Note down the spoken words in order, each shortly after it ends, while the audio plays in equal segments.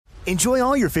Enjoy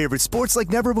all your favorite sports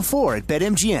like never before at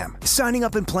BetMGM. Signing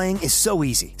up and playing is so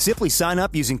easy. Simply sign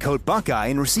up using code Buckeye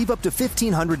and receive up to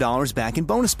 $1,500 back in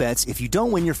bonus bets if you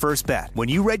don't win your first bet. When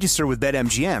you register with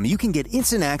BetMGM, you can get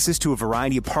instant access to a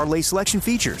variety of parlay selection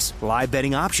features, live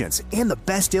betting options, and the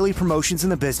best daily promotions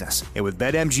in the business. And with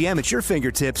BetMGM at your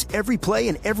fingertips, every play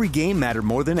and every game matter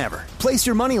more than ever. Place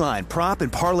your moneyline, prop,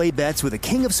 and parlay bets with the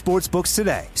king of sportsbooks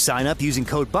today. Sign up using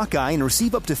code Buckeye and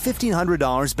receive up to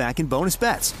 $1,500 back in bonus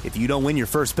bets if you don't win your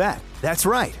first bet. That's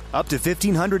right, up to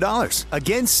 $1,500.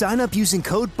 Again, sign up using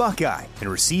code Buckeye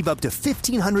and receive up to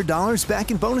 $1,500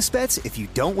 back in bonus bets if you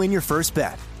don't win your first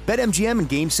bet. BetMGM and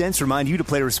GameSense remind you to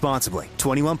play responsibly.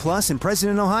 21 plus and present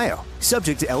in Ohio.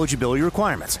 Subject to eligibility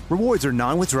requirements. Rewards are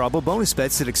non-withdrawable bonus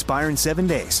bets that expire in 7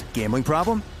 days. Gambling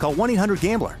problem? Call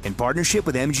 1-800-GAMBLER in partnership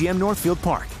with MGM Northfield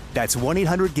Park. That's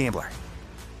 1-800-GAMBLER.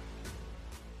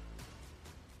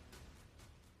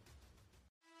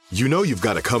 You know you've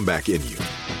got a comeback in you.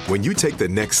 When you take the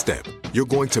next step, you're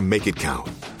going to make it count.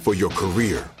 For your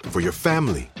career, for your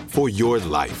family, for your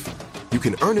life. You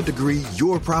can earn a degree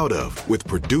you're proud of with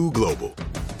Purdue Global.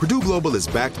 Purdue Global is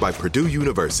backed by Purdue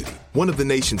University, one of the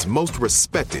nation's most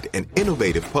respected and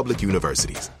innovative public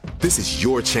universities. This is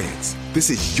your chance. This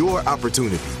is your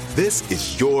opportunity. This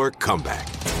is your comeback.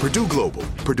 Purdue Global,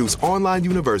 Purdue's online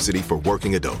university for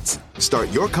working adults. Start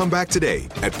your comeback today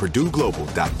at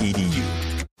purdueglobal.edu.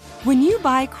 When you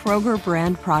buy Kroger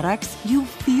brand products, you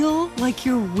feel like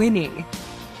you're winning.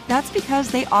 That's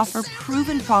because they offer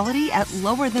proven quality at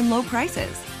lower than low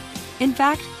prices. In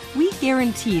fact, we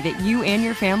guarantee that you and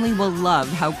your family will love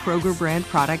how Kroger brand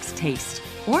products taste,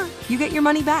 or you get your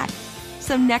money back.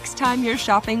 So next time you're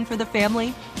shopping for the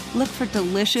family, look for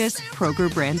delicious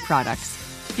Kroger brand products,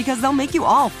 because they'll make you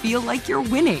all feel like you're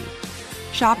winning.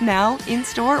 Shop now,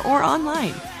 in-store, or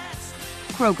online.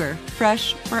 Kroger,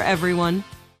 fresh for everyone.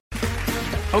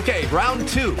 Okay, round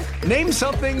two. Name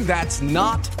something that's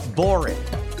not boring.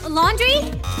 A laundry?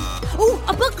 Ooh,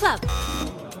 a book club.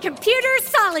 Computer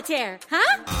solitaire,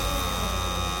 huh?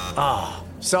 Ah,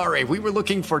 sorry, we were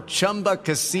looking for Chumba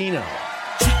Casino.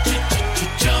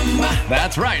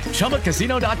 That's right,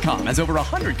 ChumbaCasino.com has over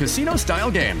 100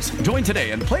 casino-style games. Join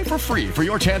today and play for free for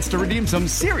your chance to redeem some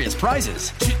serious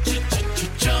prizes.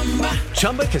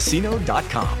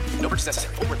 ChumbaCasino.com. No purchase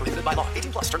necessary. Void where prohibited by law.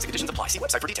 18 plus. Terms and conditions apply. See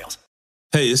website for details.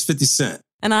 Hey, it's 50 Cent.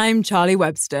 And I'm Charlie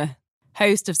Webster,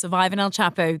 host of Surviving El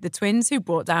Chapo, the twins who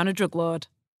brought down a drug lord.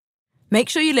 Make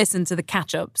sure you listen to the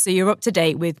catch-up so you're up to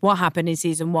date with what happened in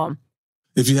Season 1.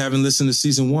 If you haven't listened to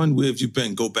Season 1, where have you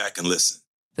been? Go back and listen.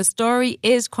 The story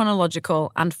is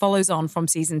chronological and follows on from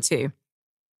Season 2.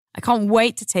 I can't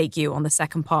wait to take you on the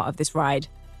second part of this ride.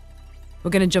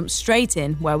 We're going to jump straight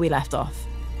in where we left off.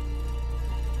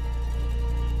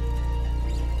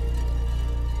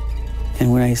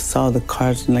 And when I saw the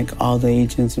cars and like all the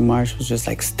agents and marshals just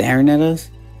like staring at us,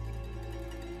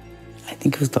 I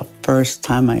think it was the first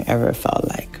time I ever felt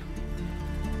like,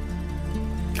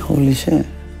 holy shit.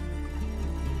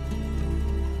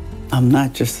 I'm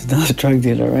not just another drug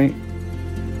dealer, right?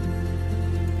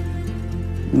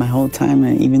 My whole time,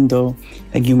 and even though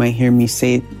like you might hear me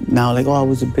say it now, like, oh, I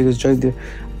was the biggest drug dealer,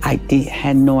 I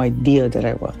had no idea that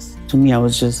I was. To me, I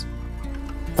was just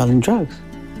selling drugs.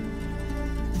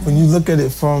 When you look at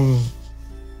it from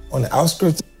on the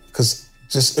outskirts, because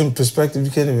just in perspective,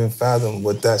 you can't even fathom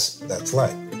what that's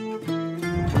like.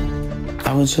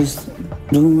 I was just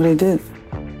doing what I did.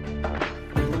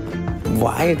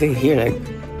 Why are they here? Like,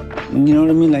 you know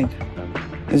what I mean? Like,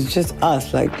 it's just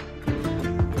us, like,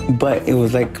 but it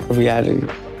was like a reality.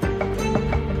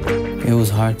 It was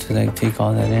hard to like take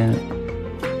all that in.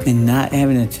 And not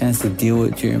having a chance to deal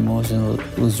with your emotions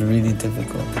was really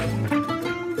difficult.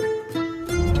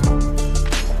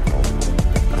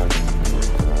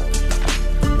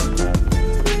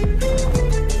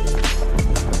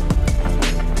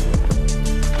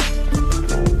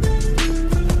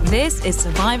 This is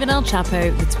Surviving El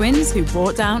Chapo, the twins who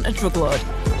brought down a drug lord.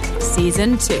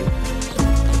 Season 2.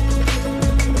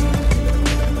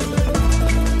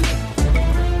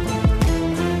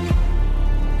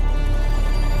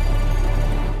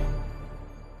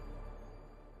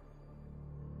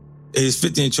 Hey, it's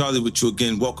 50 and Charlie with you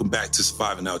again. Welcome back to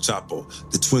Surviving El Chapo,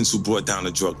 the twins who brought down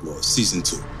the drug lord, Season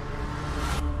 2.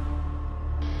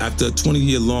 After a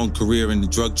 20-year-long career in the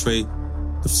drug trade,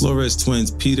 the Flores twins,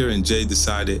 Peter and Jay,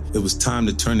 decided it was time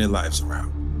to turn their lives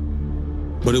around.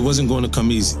 But it wasn't going to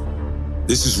come easy.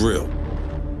 This is real.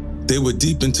 They were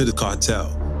deep into the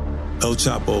cartel. El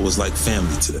Chapo was like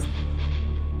family to them.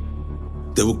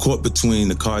 They were caught between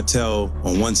the cartel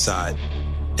on one side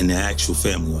and their actual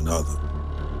family on the other.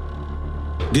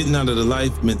 Getting out of the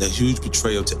life meant a huge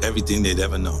betrayal to everything they'd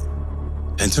ever known.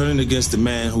 And turning against the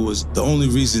man who was the only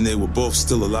reason they were both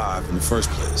still alive in the first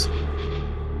place.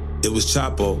 It was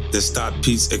Chapo that stopped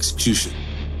Pete's execution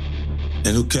and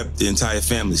who kept the entire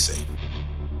family safe.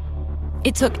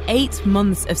 It took 8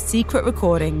 months of secret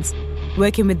recordings,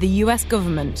 working with the US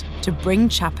government to bring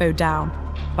Chapo down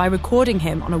by recording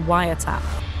him on a wiretap.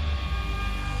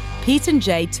 Pete and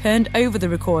Jay turned over the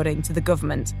recording to the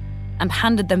government and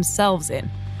handed themselves in,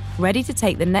 ready to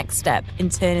take the next step in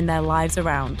turning their lives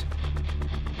around.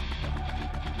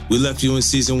 We left you in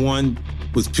season 1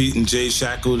 with Pete and Jay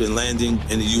shackled and landing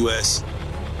in the US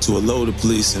to a load of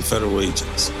police and federal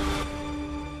agents.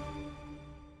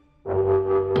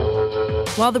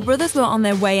 While the brothers were on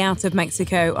their way out of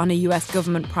Mexico on a US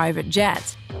government private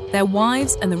jet, their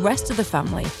wives and the rest of the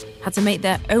family had to make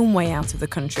their own way out of the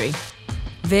country.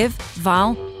 Viv,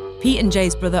 Val, Pete and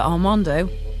Jay's brother Armando,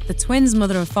 the twins'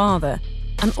 mother and father,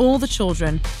 and all the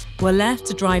children were left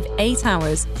to drive 8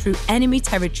 hours through enemy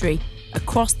territory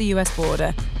across the US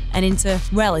border and into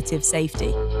relative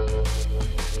safety.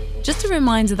 Just a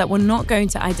reminder that we're not going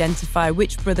to identify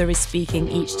which brother is speaking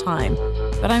each time,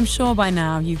 but I'm sure by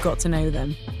now you've got to know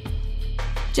them.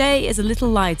 Jay is a little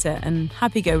lighter and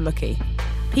happy-go-lucky.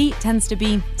 Pete tends to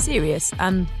be serious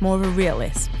and more of a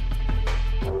realist.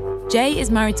 Jay is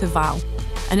married to Val,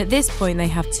 and at this point they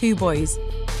have 2 boys,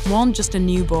 one just a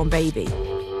newborn baby.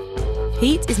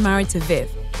 Pete is married to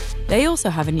Viv. They also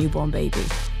have a newborn baby,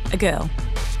 a girl.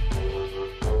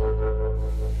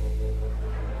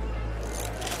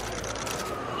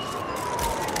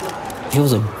 It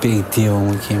was a big deal when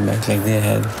we came back. Like, they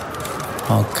had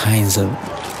all kinds of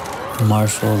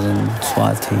marshals and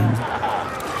SWAT teams.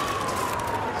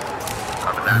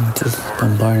 And just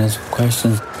bombarding us with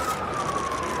questions.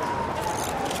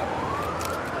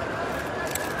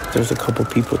 There's a couple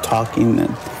people talking and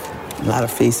a lot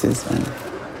of faces. And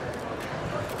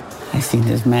I seen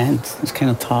this man, he's kind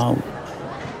of tall.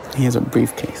 He has a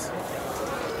briefcase.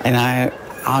 And I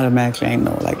automatically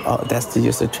know, like, oh, that's the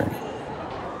U.S. attorney.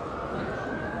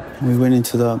 We went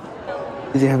into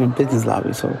they have a business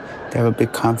lobby, so they have a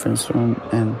big conference room,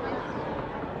 and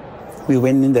we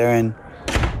went in there, and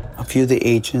a few of the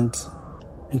agents,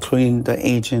 including the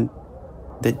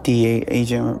DA,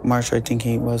 Agent Marshall, I think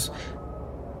he was,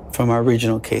 from our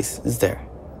original case, is there.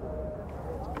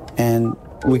 And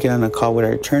we get on a call with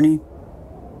our attorney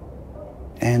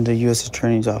and the U.S.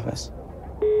 Attorney's Office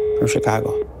from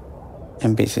Chicago.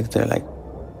 And basically they're like,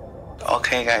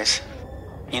 okay, guys,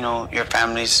 you know, your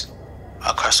family's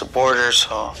across the border,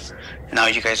 so now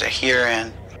you guys are here,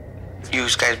 and you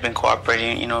guys been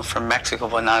cooperating, you know, from Mexico,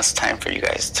 but now it's time for you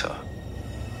guys to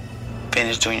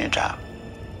finish doing your job.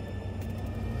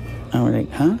 And we're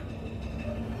like, huh?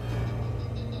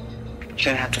 You're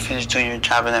gonna have to finish doing your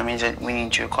job, and that means that we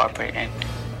need you to cooperate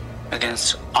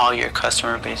against all your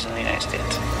customer base in the United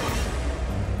States.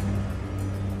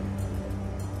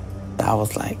 I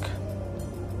was like,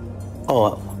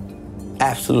 oh,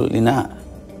 absolutely not.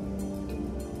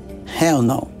 Hell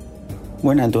no.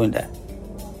 We're not doing that.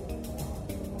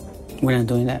 We're not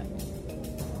doing that.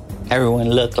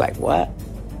 Everyone looked like, what?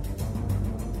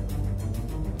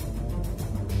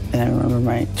 And I remember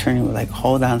my attorney was like,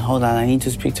 hold on, I need to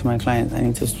speak to my clients. I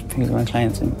need to speak to my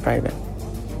clients in private.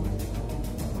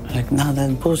 I'm like, no,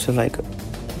 that's bullshit. Like,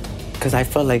 because I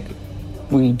felt like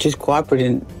we just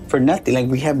cooperated for nothing. Like,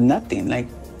 we have nothing. Like,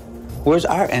 where's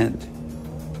our end?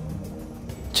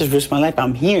 Just risk my life.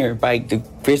 I'm here by the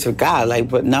grace of God. Like,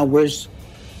 but now where's,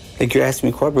 like, you're asking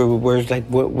me to cooperate, but where's, like,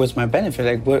 what's my benefit?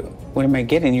 Like, what am I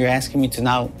getting? You're asking me to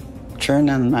now turn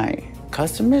on my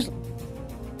customers?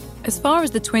 As far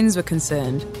as the twins were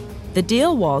concerned, the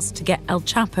deal was to get El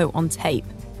Chapo on tape,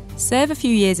 serve a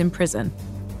few years in prison,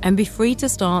 and be free to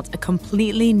start a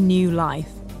completely new life.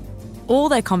 All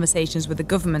their conversations with the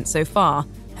government so far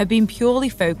have been purely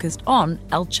focused on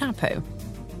El Chapo.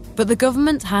 But the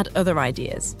government had other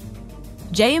ideas.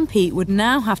 Jay and Pete would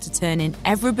now have to turn in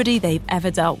everybody they've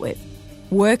ever dealt with,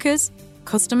 workers,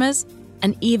 customers,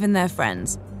 and even their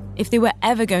friends, if they were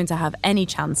ever going to have any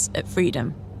chance at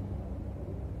freedom.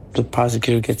 The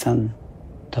prosecutor gets on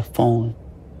the phone,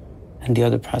 and the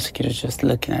other prosecutor's just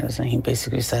looking at us, and he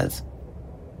basically says,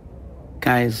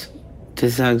 guys,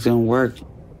 this is how it's gonna work.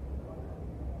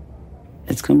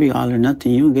 It's gonna be all or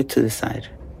nothing. You get to decide.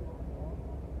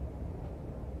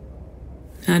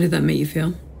 How did that make you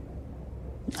feel?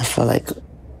 I felt like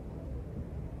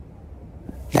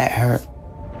that hurt.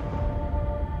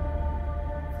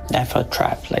 I felt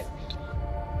trapped, like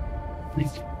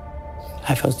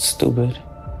I felt stupid,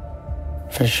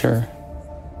 for sure.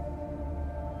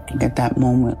 At that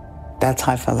moment, that's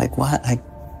how I felt. Like, what? Like,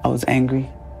 I was angry.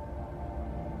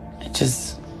 it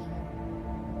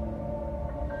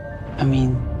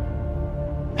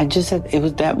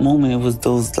was that moment. It was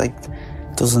those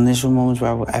initial moments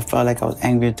where I felt like I was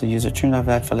angry at the user. Turned out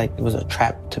I felt like it was a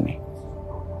trap to me.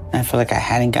 And I felt like I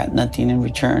hadn't got nothing in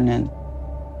return. And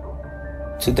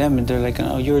to them, they're like,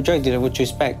 oh, you're a drug dealer, what you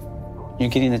expect? You're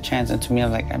getting the chance. And to me,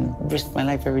 I'm like, I risk my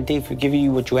life every day for giving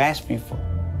you what you asked me for.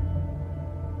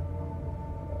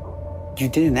 You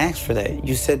didn't ask for that.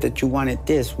 You said that you wanted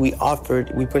this. We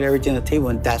put everything on the table,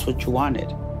 and that's what you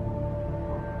wanted.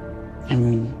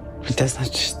 But that's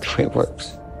not just the way it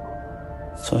works.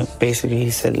 So basically,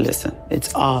 he said, listen,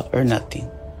 it's all or nothing.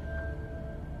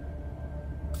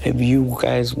 If you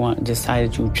guys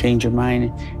decided you change your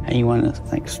mind and you want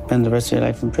to spend the rest of your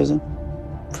life in prison,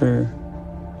 for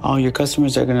all your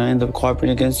customers are going to end up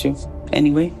cooperating against you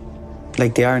anyway,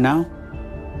 like they are now,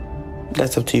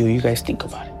 that's up to you. You guys think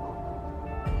about it.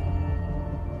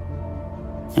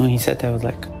 And when he said that, I was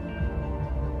like,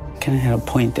 kind of had a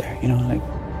point there,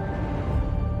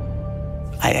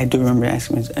 I do remember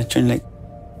asking my attorney,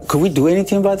 could we do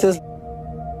anything about this?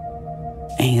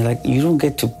 And he's like, you don't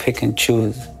get to pick and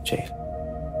choose, Jay.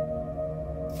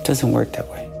 It doesn't work that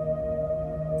way.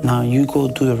 Now you go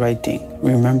do the right thing.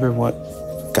 Remember what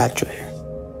got you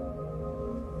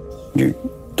here.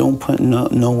 Don't put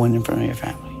no one in front of your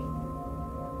family.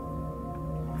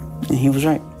 And he was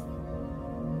right.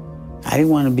 I didn't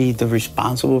want to be the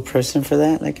responsible person for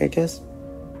that, I guess.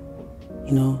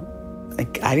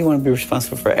 I didn't want to be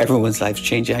responsible for everyone's life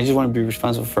changing. I just want to be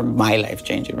responsible for my life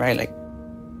changing, right?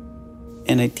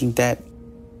 And I think that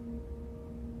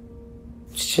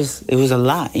it was a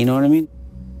lot, you know what I mean?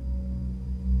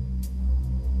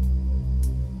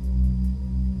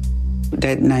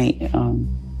 That night,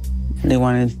 they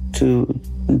wanted to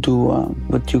do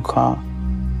what you call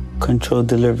controlled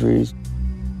deliveries.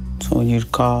 So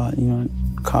you'd call a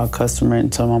customer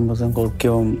and someone was gonna go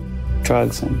give them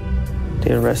drugs and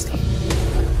they'd arrest them.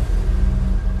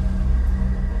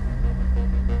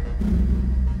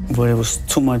 But it was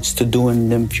too much to do in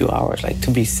them few hours,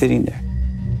 to be sitting there.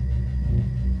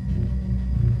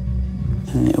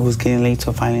 And it was getting late,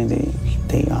 so finally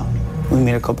we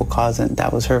made a couple calls, and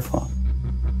that was her fault.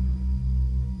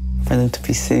 For them to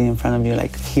be sitting in front of you,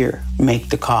 here, make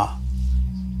the call.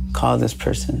 Call this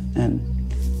person, and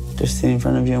they're sitting in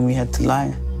front of you, and we had to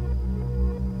lie.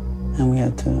 And we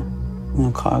had to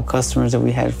call customers that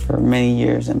we had for many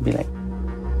years and be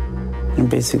and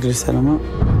basically set them up.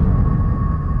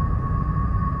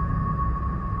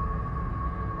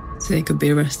 So they could be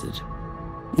arrested?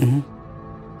 Mm-hmm.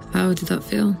 How did that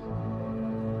feel?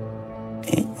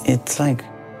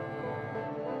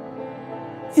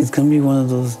 It's gonna be one of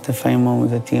those defining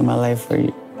moments, I think, in my life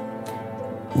where,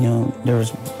 there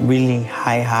was really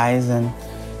high highs and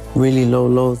really low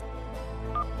lows.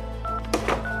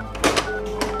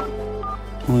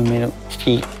 And we made a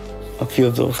few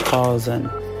of those calls, and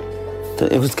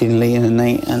it was getting late in the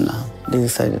night, and they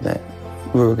decided that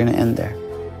we were gonna end there.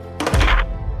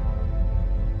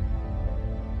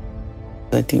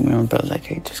 I think we were both I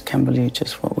just can't believe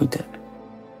just what we did.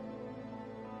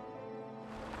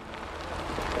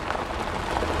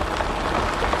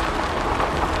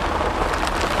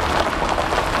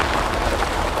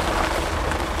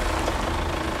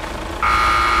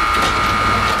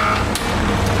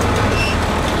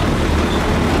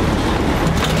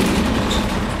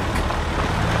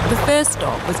 The first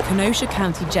stop was Kenosha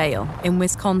County Jail in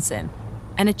Wisconsin,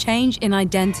 and a change in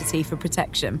identity for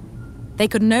protection. They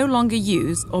could no longer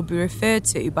use or be referred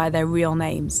to by their real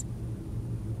names.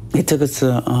 They took us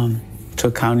to a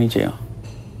county jail,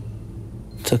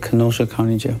 to Kenosha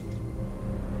County Jail.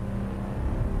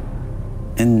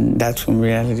 And that's when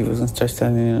reality was going to start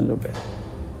setting in a little bit.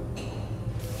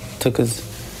 Took us,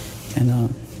 and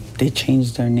they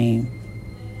changed their name.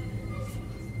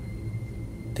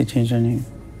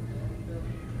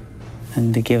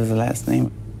 And they gave us the last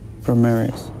name,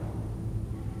 Ramirez.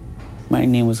 My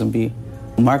name was going to be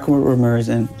Marco Ramirez,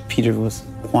 and Peter was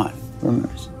Juan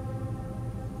Ramirez.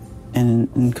 And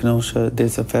in Kenosha,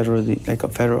 there's a federal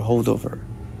holdover.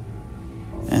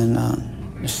 And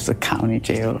it's just a county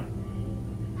jail.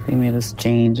 They made us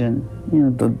change, and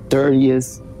the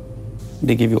dirtiest.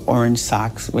 They give you orange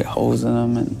socks with holes in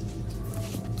them and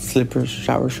slippers,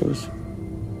 shower shoes.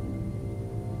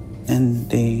 And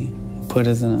they put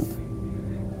us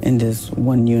in this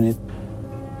one unit.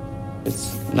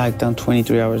 It's locked down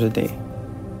 23 hours a day.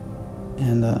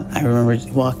 And I remember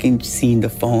walking, seeing the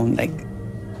phone,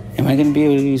 am I gonna be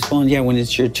able to use phone? Yeah, when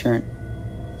it's your turn.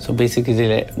 So basically they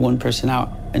let one person out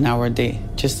an hour a day,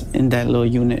 just in that little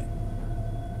unit.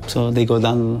 So they go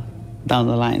down the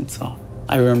line. So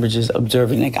I remember just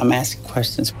observing, I'm asking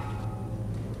questions.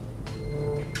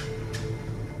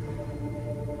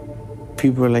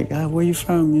 people were like, where you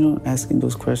from? You know, asking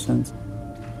those questions.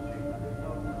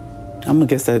 I'm gonna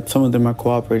guess that some of them are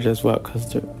cooperating as well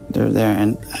because they're there,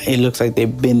 and it looks like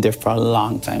they've been there for a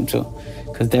long time too,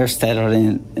 because they're settled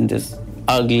in this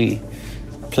ugly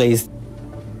place.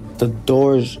 The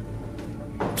doors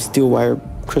steel wire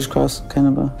crisscross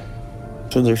kind of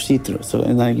so they're see-through, so it's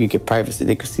not like you get privacy.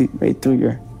 They can see right through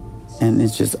your, and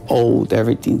it's just old.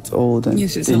 Everything's old and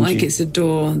yes, it's dingy. Not like it's a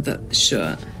door that's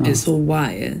shut. No. It's all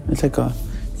wire. It's like a,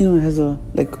 you know, it has a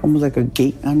almost like a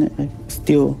gate on it, like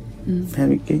steel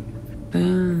heavy gate.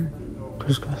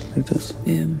 Crisscross like this.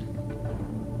 Yeah.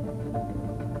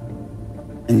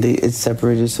 And it's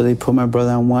separated, so they put my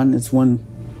brother on one. It's one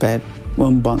bed,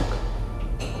 one bunk.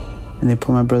 And they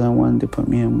put my brother on one, they put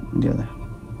me on the other.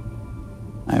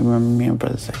 I remember me and my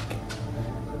brother's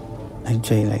like,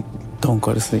 Jay, like, don't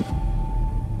go to sleep.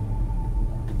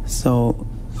 So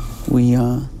we,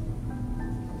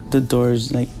 the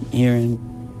door's like here, and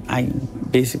I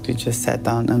basically just sat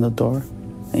down on the door,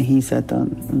 and he sat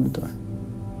down on the door.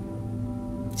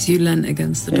 So you leant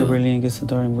against the door? Yeah, we're leaning against the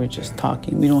door, and we're just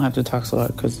talking. We don't have to talk so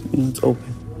loud because, you know, it's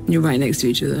open. You're right next to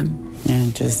each other. And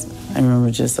I remember I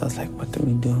was like, what do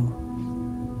we do?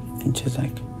 And just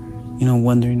like, you know,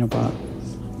 wondering about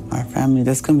our family.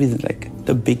 That's gonna be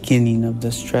the beginning of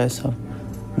the stress of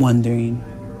wondering,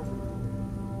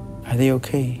 are they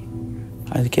okay?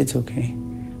 Are the kids okay?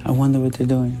 I wonder what they're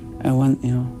doing.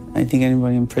 I think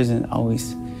anybody in prison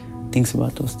always thinks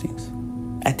about those things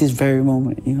at this very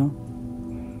moment, you know?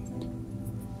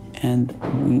 And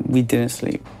we didn't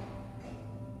sleep.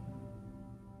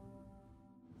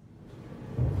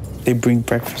 They bring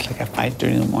breakfast like at 5:30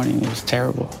 in the morning. It was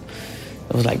terrible.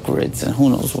 It was like grits and who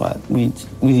knows what. We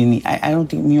didn't eat. I don't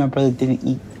think me and my brother didn't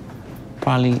eat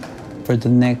probably for the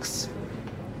next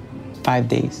 5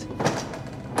 days.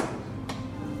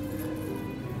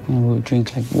 We would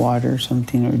drink like water or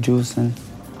something or juice, and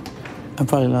I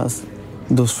probably lost,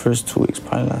 those first 2 weeks,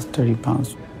 probably lost 30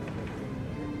 pounds.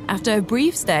 After a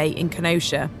brief stay in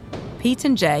Kenosha, Pete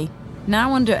and Jay,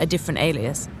 now under a different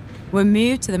alias, were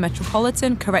moved to the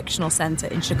Metropolitan Correctional Center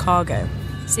in Chicago,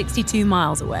 62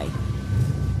 miles away.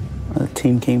 A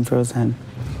team came for us, and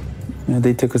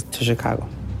they took us to Chicago.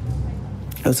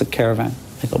 It was a caravan,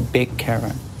 like a big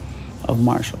caravan of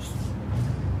marshals.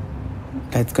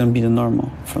 That's gonna be the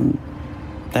normal from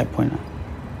that point on.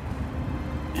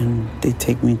 And they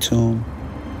take me to...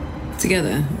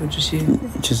 Together, or just you?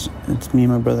 It's me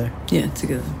and my brother. Yeah,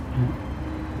 together. Yeah.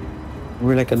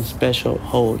 We're like a special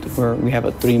hold where we have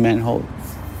a 3-man hold.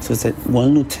 So it's like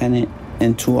 1 lieutenant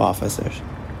and 2 officers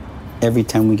every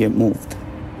time we get moved.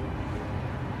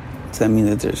 So that means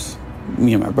that there's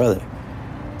me and my brother.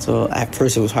 So at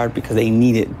first it was hard because they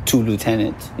needed 2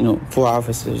 lieutenants, 4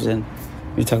 officers, and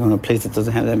you're talking about a place that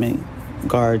doesn't have that many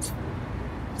guards.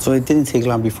 So it didn't take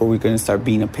long before we were going to start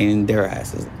being a pain in their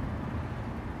asses.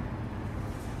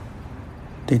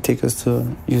 They take us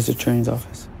to U.S. Attorney's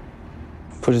office,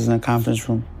 put us in a conference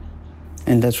room.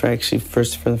 And that's where actually for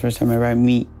the first time ever, I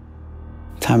meet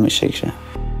Thomas Shakeshaft.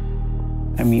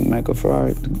 I meet Michael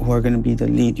Ferrara, who are going to be the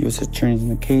lead U.S. attorneys in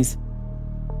the case.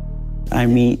 I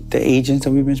meet the agents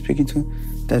that we've been speaking to.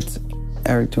 That's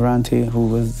Eric Durante, who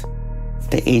was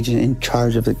the agent in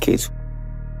charge of the case.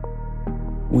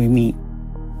 We meet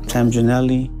Sam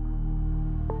Gianelli.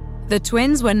 The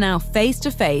twins were now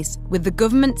face-to-face with the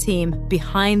government team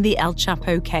behind the El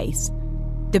Chapo case,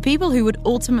 the people who would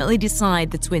ultimately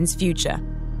decide the twins' future.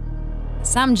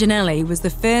 Sam Gianelli was the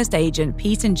first agent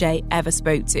Pete and Jay ever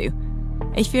spoke to.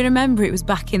 If you remember, it was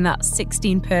back in that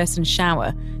 16-person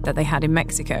shower that they had in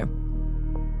Mexico.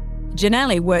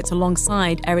 Gianelli worked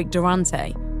alongside Eric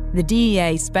Durante, the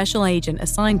DEA special agent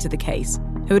assigned to the case,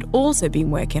 who had also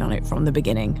been working on it from the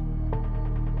beginning.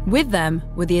 With them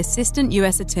were the assistant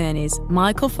US attorneys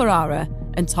Michael Ferrara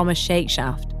and Thomas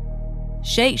Shakeshaft.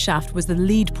 Shakeshaft was the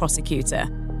lead prosecutor.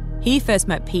 He first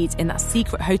met Pete in that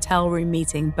secret hotel room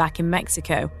meeting back in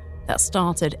Mexico that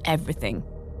started everything.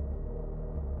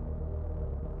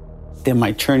 Then my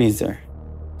attorneys there.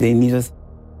 They need us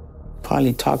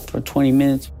probably talk for 20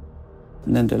 minutes.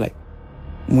 And then they're like,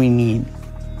 we need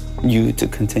you to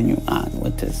continue on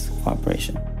with this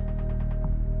cooperation.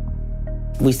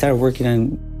 We started working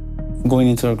on going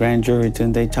into a grand jury to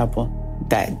indict Chapo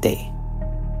that day.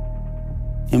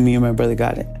 And me and my brother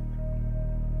got it.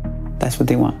 That's what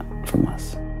they want from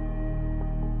us.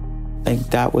 Like,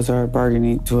 that was our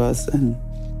bargaining to us, and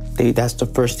that's the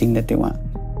first thing that they want.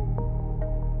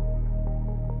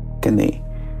 And they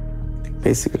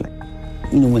basically,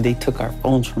 when they took our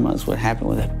phones from us, what happened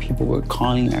was that people were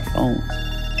calling our phones.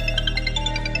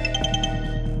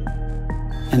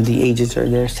 And the agents are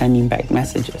there sending back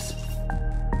messages.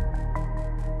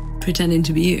 pretending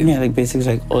to be you? Yeah, like basically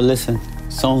like, oh, listen,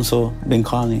 so-and-so been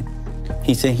calling.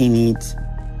 He said he needs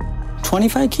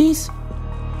 25 keys?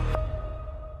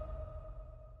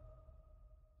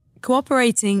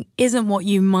 Cooperating isn't what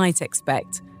you might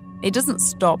expect. It doesn't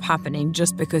stop happening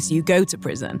just because you go to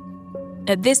prison.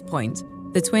 At this point,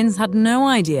 the twins had no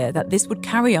idea that this would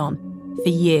carry on for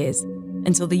years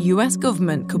until the US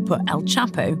government could put El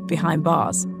Chapo behind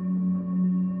bars.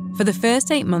 For the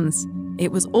first 8 months,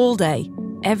 it was all day,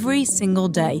 every single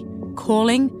day,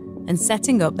 calling and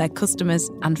setting up their customers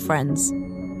and friends.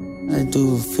 I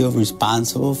do feel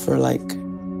responsible for, like,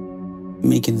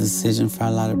 making the decision for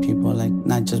a lot of people, like,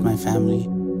 not just my family.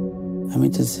 I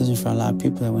made the decision for a lot of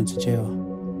people that went to jail.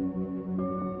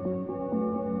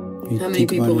 How many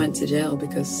people went to jail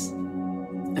because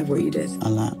of what you did? A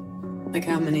lot. Like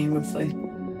how many, roughly?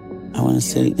 I want to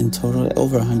say in total,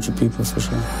 over 100 people for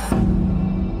sure.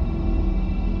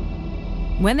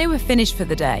 When they were finished for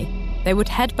the day, they would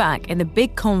head back in a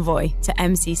big convoy to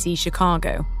MCC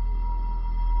Chicago.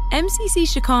 MCC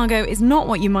Chicago is not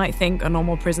what you might think a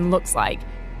normal prison looks like.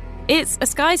 It's a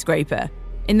skyscraper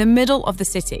in the middle of the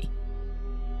city.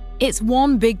 It's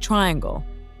one big triangle,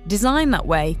 designed that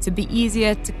way to be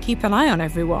easier to keep an eye on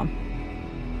everyone.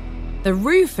 The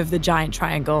roof of the giant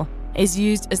triangle is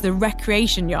used as the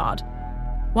recreation yard.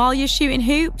 While you're shooting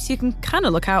hoops, you can kind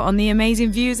of look out on the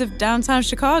amazing views of downtown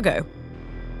Chicago.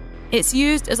 It's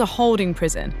used as a holding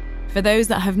prison for those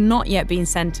that have not yet been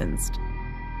sentenced.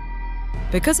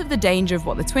 Because of the danger of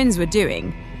what the twins were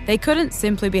doing, they couldn't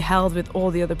simply be held with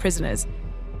all the other prisoners.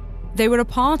 They were a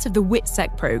part of the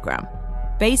WITSEC program,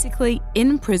 basically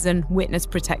in-prison witness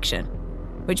protection,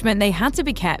 which meant they had to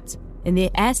be kept in the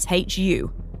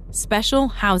SHU, Special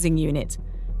Housing Unit,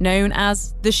 known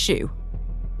as the SHU.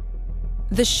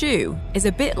 The SHU is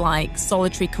a bit like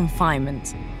solitary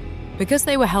confinement. Because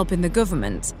they were helping the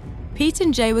government, Pete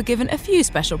and Jay were given a few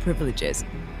special privileges.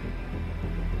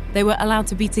 They were allowed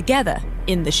to be together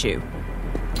in the SHU.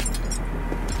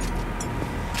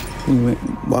 We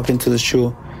walk into the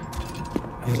SHU,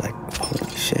 I was like,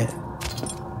 holy shit.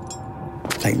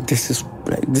 Like, this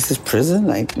is prison?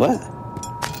 Like, what?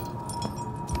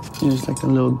 There's like a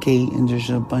little gate and there's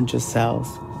a bunch of cells.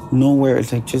 Nowhere,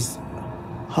 it's like just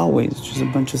hallways, just a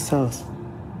bunch of cells.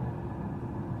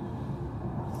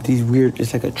 These weird,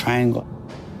 it's like a triangle.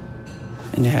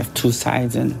 And they have two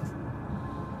sides and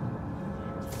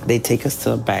they take us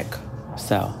to the back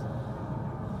cell.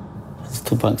 It's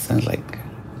 2 bunks and like,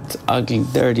 it's ugly,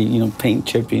 dirty, paint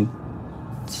chipping.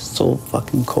 It's so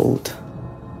fucking cold.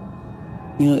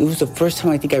 It was the first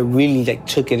time I think I really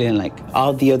took it in, like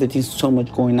all the other things, so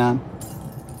much going on.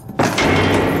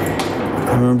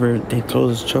 I remember they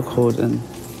closed the chokehold and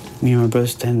me and my brother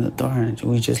stand at the door and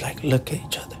we just look at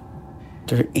each other.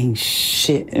 There ain't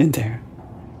shit in there.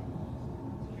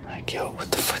 Like, yo,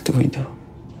 what the fuck do we do?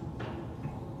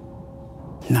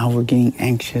 Now we're getting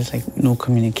anxious, no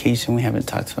communication. We haven't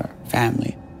talked to our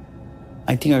family.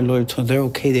 I think our lawyer told them they're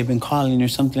okay, they've been calling or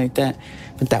something like that.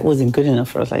 But that wasn't good enough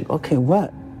for us. Like, okay,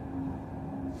 what?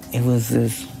 It was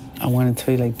this, I want to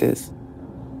tell you this,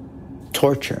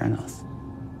 torture on us.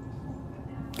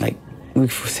 Like, we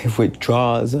would say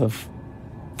withdrawals of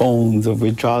phones or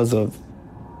withdrawals of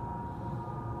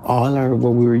all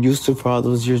what we were used to for all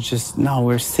those years. Just now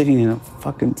we're sitting in a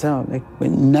fucking cell,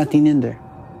 with nothing in there.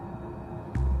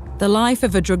 The life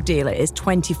of a drug dealer is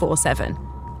 24/7.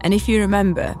 And if you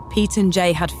remember, Pete and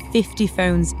Jay had 50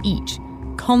 phones each,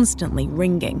 constantly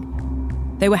ringing.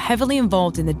 They were heavily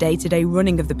involved in the day-to-day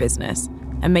running of the business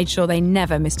and made sure they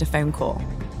never missed a phone call.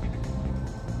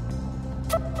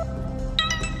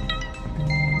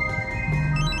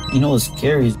 What's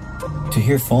scary to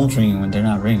hear phones ringing when they're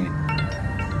not ringing.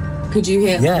 Could you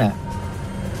hear? Yeah.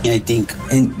 I think,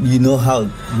 and how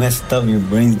messed up your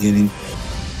brain's getting.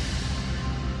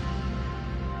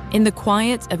 In the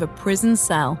quiet of a prison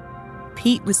cell,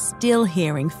 Pete was still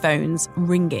hearing phones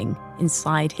ringing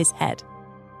inside his head.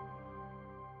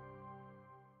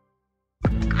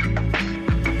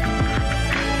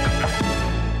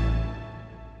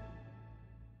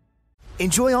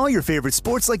 Enjoy all your favorite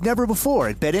sports like never before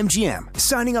at BetMGM.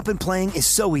 Signing up and playing is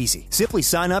so easy. Simply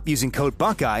sign up using code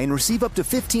Buckeye and receive up to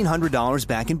 $1,500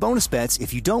 back in bonus bets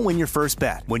if you don't win your first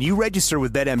bet. When you register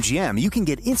with BetMGM, you can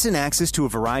get instant access to a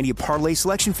variety of parlay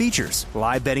selection features,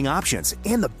 live betting options,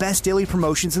 and the best daily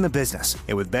promotions in the business.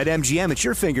 And with BetMGM at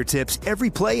your fingertips, every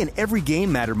play and every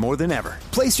game matter more than ever.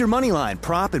 Place your moneyline,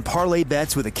 prop, and parlay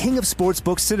bets with the king of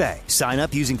sportsbooks today. Sign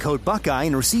up using code Buckeye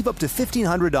and receive up to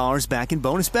 $1,500 back in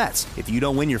bonus bets. If you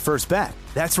don't win your first bet.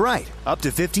 That's right, up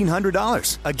to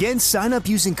 $1,500. Again, sign up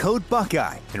using code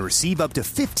Buckeye and receive up to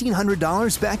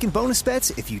 $1,500 back in bonus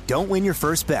bets if you don't win your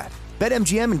first bet.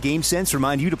 BetMGM and GameSense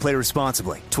remind you to play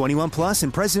responsibly. 21 plus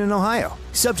and present in Ohio.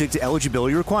 Subject to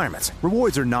eligibility requirements.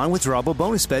 Rewards are non-withdrawable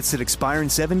bonus bets that expire in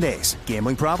 7 days.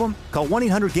 Gambling problem? Call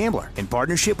 1-800-GAMBLER in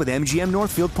partnership with MGM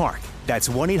Northfield Park. That's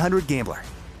 1-800-GAMBLER.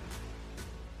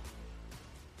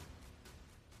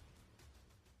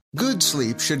 Good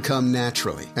sleep should come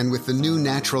naturally, and with the new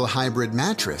Natural Hybrid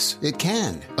mattress, it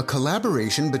can. A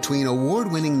collaboration between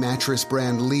award-winning mattress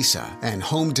brand Leesa and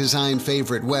home design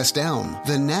favorite West Elm,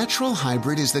 the Natural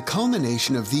Hybrid is the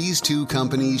culmination of these two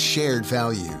companies' shared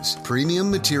values: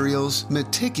 premium materials,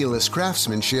 meticulous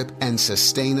craftsmanship, and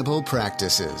sustainable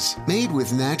practices. Made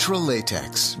with natural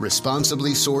latex,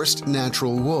 responsibly sourced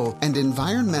natural wool, and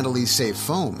environmentally safe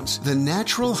foams, the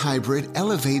Natural Hybrid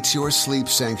elevates your sleep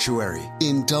sanctuary,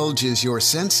 indulges your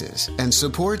senses, and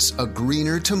supports a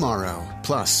greener tomorrow.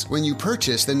 Plus, when you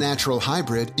purchase the Natural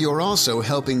Hybrid, you're also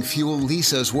helping fuel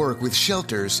Leesa's work with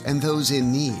shelters and those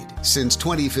in need. Since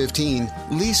 2015,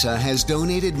 Leesa has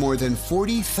donated more than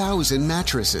 40,000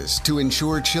 mattresses to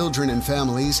ensure children and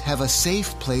families have a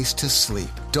safe place to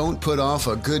sleep. Don't put off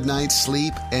a good night's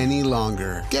sleep any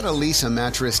longer. Get a Leesa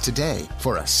mattress today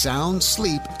for a sound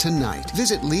sleep tonight.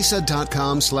 Visit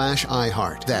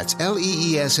leesa.com/iHeart. That's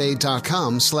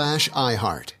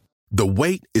LEESA.com/iHeart. The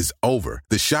wait is over.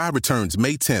 The Chi returns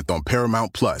May 10th on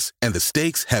Paramount Plus, and the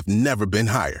stakes have never been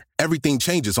higher. Everything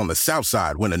changes on the South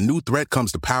Side when a new threat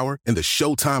comes to power in the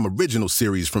Showtime original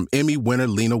series from Emmy winner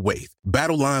Lena Waithe.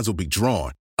 Battle lines will be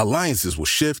drawn, alliances will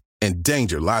shift, and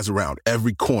danger lies around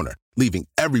every corner, leaving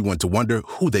everyone to wonder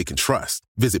who they can trust.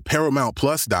 Visit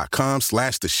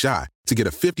ParamountPlus.com/The Chi to get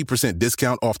a 50%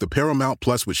 discount off the Paramount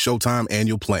Plus with Showtime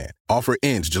annual plan. Offer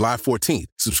ends July 14th.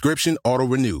 Subscription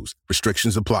auto-renews.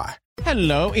 Restrictions apply.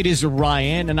 Hello, it is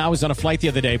Ryan, and I was on a flight the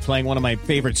other day playing one of my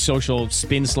favorite social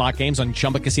spin slot games on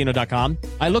ChumbaCasino.com.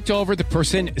 I looked over at the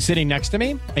person sitting next to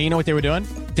me, and you know what they were doing?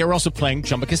 They were also playing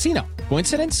Chumba Casino.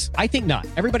 Coincidence? I think not.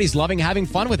 Everybody's loving having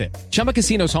fun with it. Chumba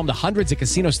Casino is home to hundreds of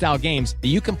casino-style games that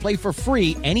you can play for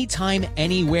free anytime,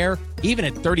 anywhere, even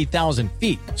at 30,000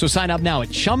 feet. So sign up now at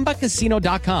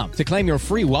ChumbaCasino.com to claim your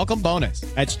free welcome bonus.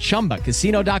 That's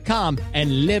ChumbaCasino.com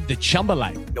and live the Chumba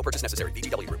life. No purchase necessary.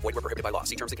 VGW. Void where prohibited by law.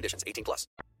 See terms and conditions. 18 plus.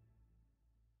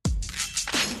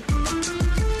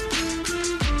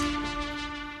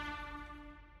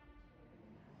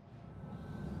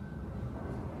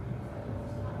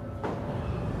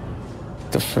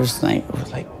 The first night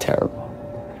was like terrible.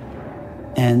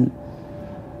 And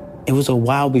it was a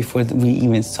while before we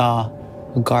even saw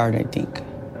a guard, I think.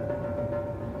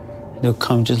 They'll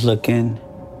come just look in.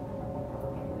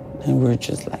 And we're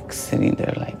just like sitting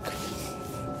there like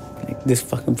this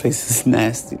fucking place is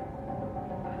nasty.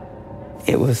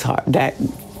 It was hard. That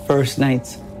first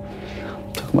night,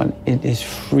 I'm talking about, it is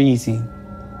freezing.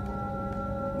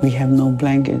 We have no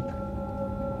blanket.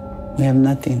 We have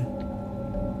nothing.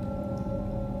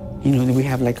 You know, we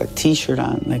have like a t-shirt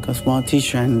on, like a small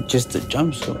t-shirt and just a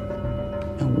jumpsuit.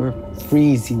 And we're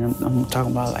freezing. I'm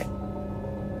talking about like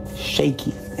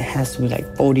shaking. It has to be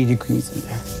like 40 degrees in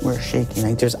there. We're shaking,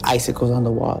 like there's icicles on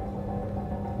the wall.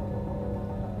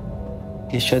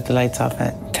 They shut the lights off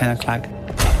at 10 o'clock.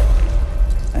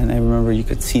 And I remember you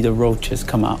could see the roaches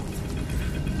come out.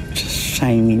 Just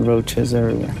shiny roaches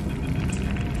everywhere.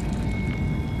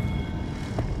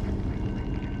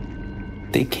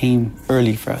 They came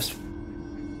early for us.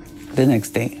 The next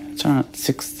day, it's around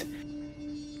 6,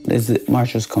 the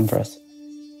marshals come for us.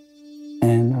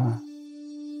 And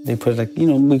they put like, you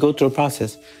know, we go through a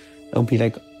process. There'll be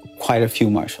like quite a few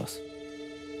marshals.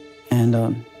 And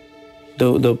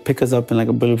they'll pick us up in like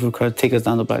a bulletproof car, take us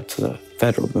down the block to the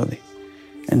federal building.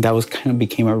 And that was kind of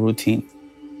became our routine.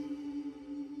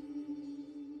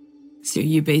 So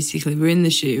you basically were in the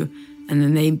shoe and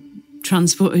then they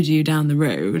transported you down the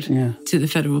road to the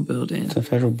federal building. To the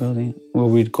federal building, where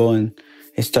we'd go and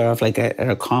it start off like at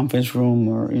a conference room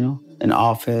or, you know, an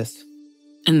office.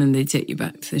 And then they take you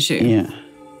back to the shoe. Yeah.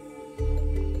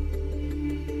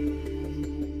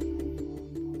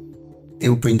 They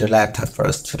would bring their laptop for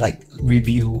us to like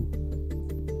review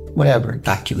whatever,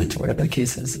 documents or whatever the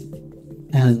case is.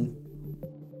 And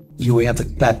you would have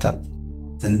the laptop.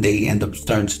 Then they end up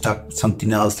starting to talk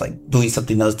something else, like doing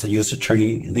something else to U.S.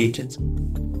 Attorney and agents.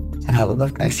 And I would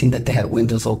look, I seen that they had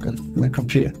windows open on my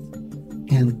computer.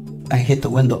 And I hit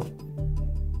the window.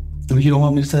 You don't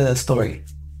want me to say that story?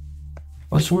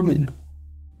 What's swimming?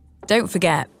 Don't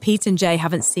forget, Pete and Jay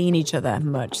haven't seen each other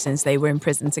much since they were in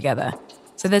prison together.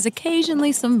 So there's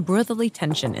occasionally some brotherly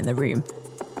tension in the room.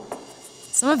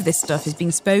 Some of this stuff is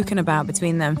being spoken about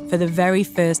between them for the very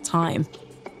first time.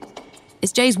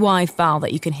 It's Jay's wife, Val,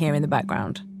 that you can hear in the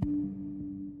background.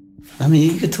 I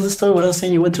mean, you could tell the story without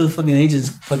saying you went to the fucking agent's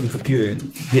fucking computer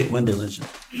and hit Windows.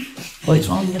 What's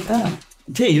wrong with that?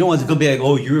 Jay, you don't want to go be like,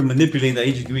 oh, you were manipulating the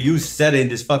agent. You said it in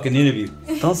this fucking interview.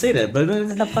 Don't say that, but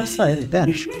it's not possible.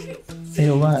 Say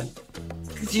a lot.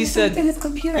 Because you said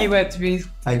you went through.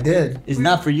 I did. It's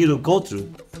not for you to go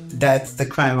through. That's the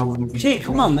crime I would be. Jay,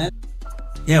 come on, man.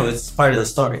 Yeah, well, it's part of the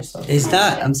story. So. It's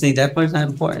not. I'm saying that part's not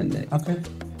important. Okay.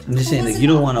 I'm just saying, like, you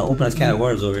don't want to open a can of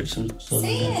worms over it. So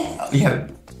yeah.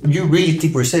 You really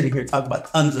think we're sitting here talking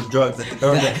about tons of drugs at the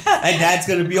government, and that's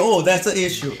gonna be, that's an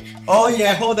issue. Oh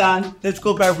yeah, hold on. Let's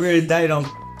go back where it died on.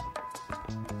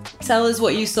 Tell us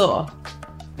what you saw.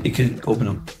 You can open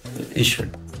up the issue.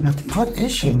 What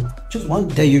issue? Just one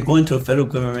day you're going to a federal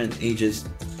government agent's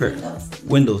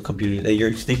Windows computer that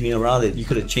you're sneaking around it. You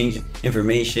could have changed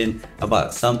information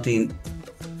about something.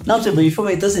 No, I'm saying, but you feel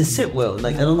like it doesn't sit well.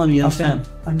 Like, I don't know if you understand.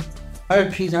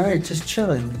 Alright, Pete, alright, just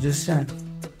chilling. Just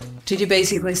Did you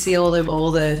basically see all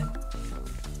the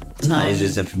It's not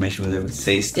just information where they would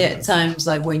say stuff. Yeah, times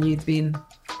like when you'd been.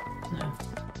 No.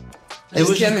 It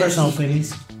was just personal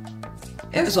feelings.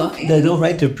 It was what? They don't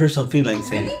write their personal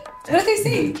feelings. Really? What did they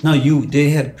say? No,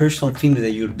 they had personal feelings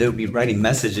that they would be writing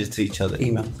messages to each other.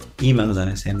 Emails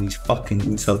and saying these fucking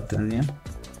insults, yeah?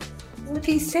 What did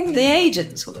he say? The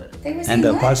agents were. And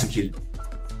the prosecutor.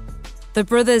 The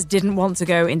brothers didn't want to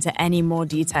go into any more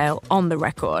detail on the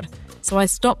record, so I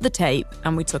stopped the tape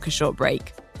and we took a short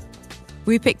break.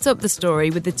 We picked up the story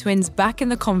with the twins back in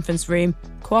the conference room,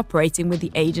 cooperating with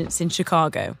the agents in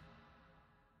Chicago.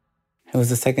 It was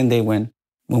the second day when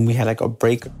we had like a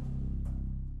break.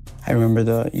 I remember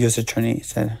the U.S. attorney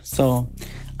said, so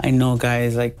I know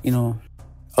guys, like,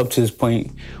 up to this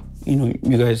point, you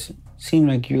guys seem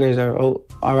like you guys are all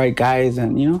right guys.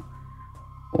 And,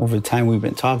 over time we've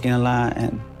been talking a lot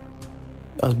and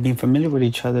us being familiar with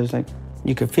each other. It's like,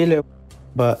 you could feel it,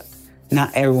 but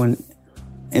not everyone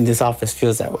in this office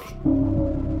feels that way.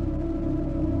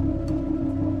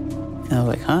 And I was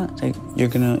like, huh? Like, you're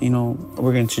gonna,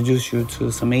 we're gonna introduce you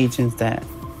to some agents that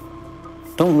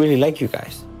don't really like you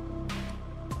guys.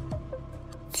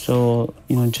 So,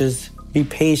 just be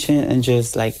patient and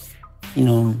just like,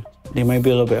 they might be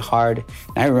a little bit hard.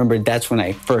 And I remember that's when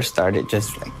I first started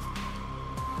just like,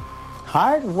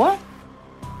 hard? What?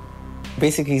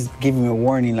 Basically, he's giving me a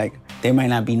warning, like, they might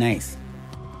not be nice.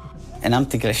 And I'm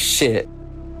thinking, shit,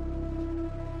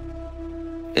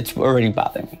 it's already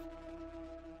bothering me.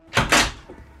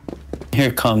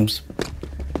 Here comes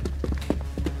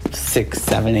 6,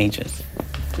 7 agents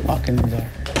walking in the door.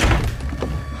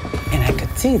 And I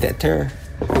could see that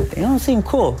they don't seem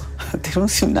cool. They don't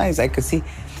seem nice, I could see.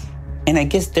 And I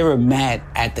guess they were mad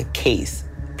at the case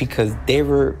because they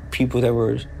were people that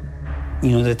were,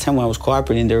 the time when I was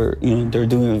cooperating, they were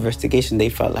doing an investigation. They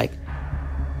felt like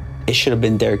it should have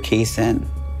been their case and,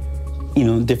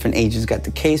 different agents got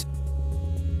the case.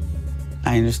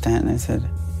 I understand. I said,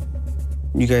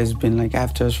 you guys have been like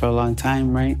after us for a long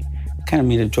time, right? Kind of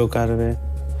made a joke out of it.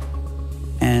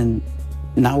 And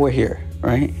now we're here,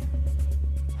 right?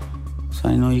 So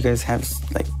I know you guys have,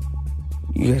 like,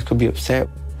 you guys could be upset,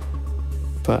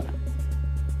 but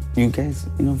you guys,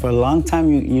 for a long time,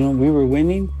 we were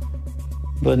winning,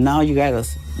 but now you got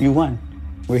us. You won.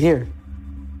 We're here.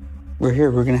 We're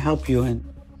here. We're going to help you. And,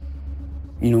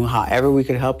 however we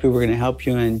could help you, we're going to help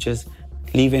you, and just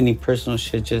leave any personal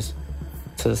shit just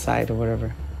to the side or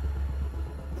whatever.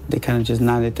 They kind of just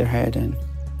nodded their head, and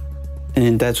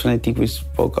then that's when I think we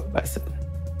spoke up. I said,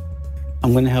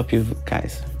 I'm going to help you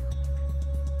guys.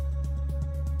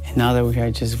 And now that we're here,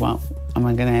 I'm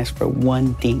going to ask for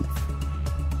one thing.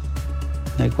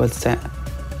 Like, what's that?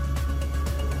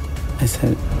 I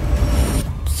said,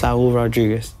 Saul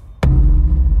Rodriguez.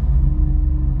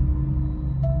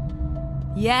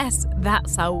 Yes,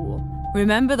 that's Saul.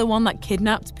 Remember the one that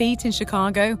kidnapped Pete in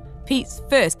Chicago? Pete's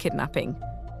first kidnapping.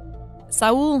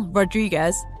 Saul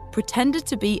Rodriguez pretended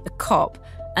to be a cop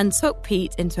and took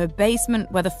Pete into a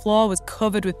basement where the floor was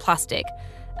covered with plastic,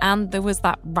 and there was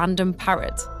that random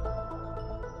parrot.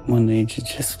 One day,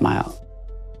 just smiled.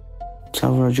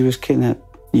 Saul Rodriguez kidnapped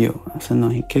you. I said, no,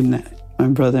 he kidnapped my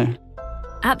brother.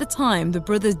 At the time, the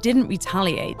brothers didn't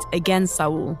retaliate against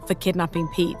Saul for kidnapping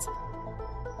Pete,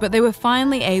 but they were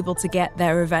finally able to get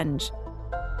their revenge.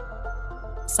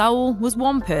 Saul was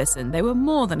one person they were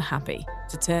more than happy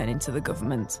to turn into the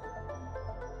government.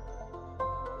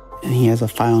 And he has a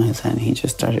file in his hand. He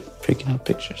just started picking up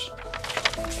pictures.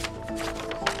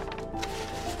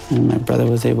 And my brother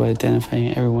was able to identify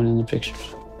everyone in the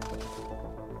pictures.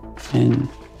 And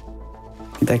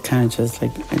that kind of just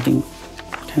like, I think,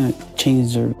 kind of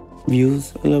changed their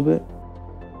views a little bit.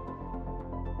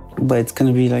 But it's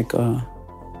gonna be like,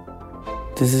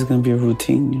 this is gonna be a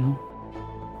routine, you know?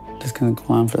 It's gonna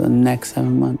go on for the next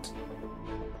 7 months.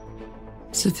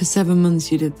 So for 7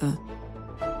 months you did that.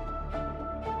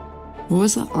 What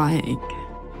was that like?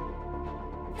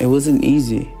 It wasn't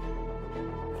easy.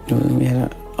 We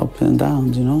had ups and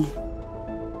downs, you know?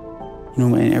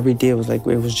 And every day it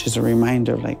was just a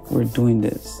reminder, like, we're doing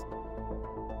this.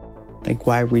 Like,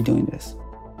 why are we doing this?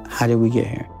 How did we get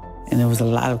here? And there was a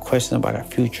lot of questions about our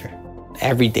future.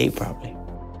 Every day, probably.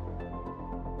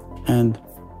 And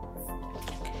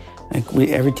like,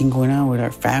 everything going on with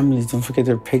our families, don't forget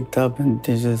they're picked up and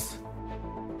they just,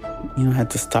 had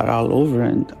to start all over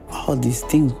and all these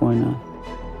things going on.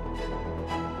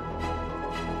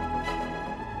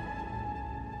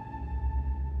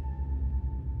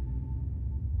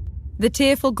 The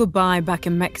tearful goodbye back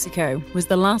in Mexico was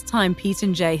the last time Pete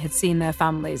and Jay had seen their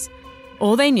families.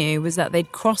 All they knew was that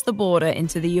they'd crossed the border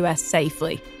into the US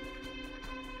safely.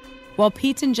 While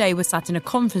Pete and Jay were sat in a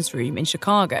conference room in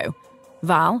Chicago,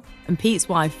 Val and Pete's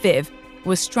wife, Viv,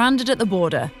 were stranded at the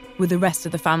border with the rest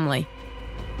of the family.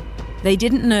 They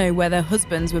didn't know where their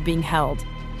husbands were being held.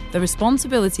 The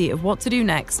responsibility of what to do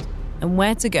next and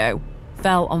where to go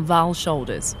fell on Val's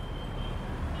shoulders.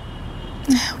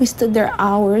 We stood there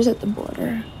hours at the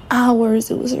border.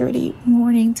 Hours. It was already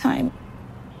morning time.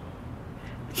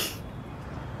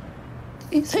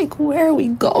 He's like, where are we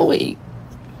going?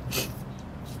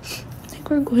 Like,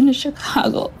 we're going to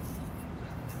Chicago.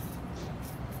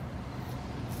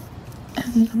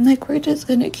 And I'm like, we're just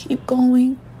gonna keep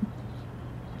going.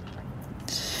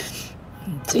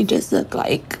 She just looked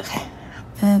like,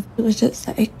 it was just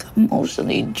like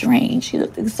emotionally drained. She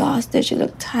looked exhausted. She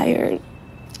looked tired.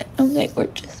 I'm like, we're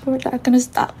not gonna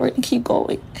stop. We're gonna keep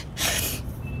going.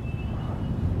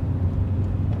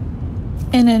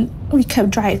 And then we kept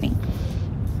driving.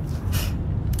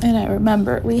 And I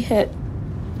remember we hit,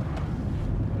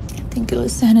 I think it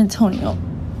was San Antonio.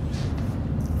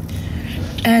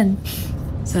 And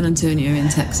San Antonio in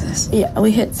Texas. Yeah,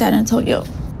 we hit San Antonio.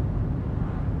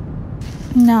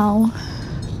 Now,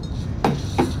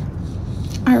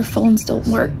 our phones don't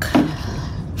work.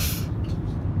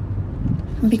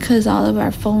 Because all of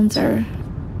our phones are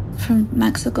from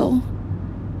Mexico.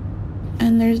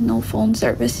 And there's no phone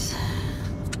service.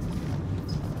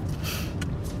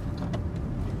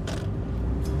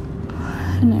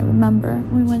 And I remember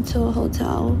we went to a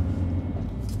hotel.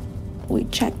 We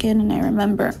check in, and I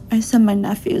remember I sent my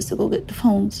nephews to go get the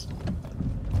phones.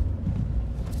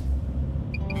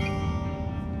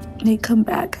 They come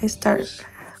back. I start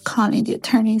calling the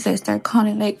attorneys. I start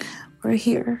calling, like, we're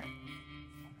here.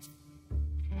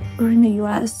 We're in the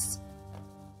U.S.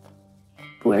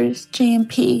 Where's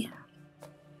J&P?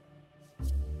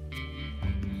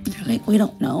 They're like, we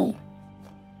don't know.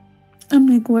 I'm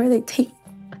like, where are they taking?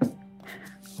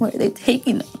 Where are they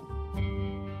taking them?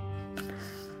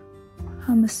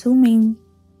 I'm assuming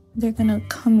they're gonna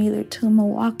come either to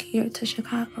Milwaukee or to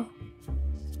Chicago.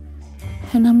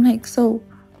 And I'm like, so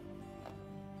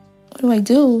what do I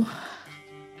do?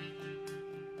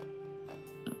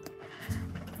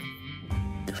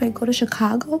 Do I go to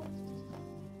Chicago?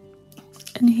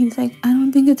 And he's like, I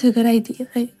don't think it's a good idea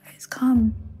that you guys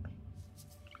come.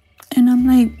 And I'm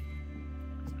like,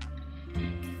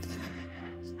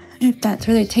 if that's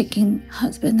where they're taking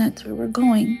husband, that's where we're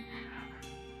going.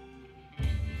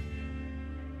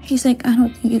 He's like, I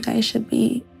don't think you guys should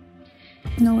be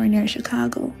nowhere near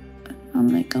Chicago. I'm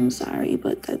like, I'm sorry,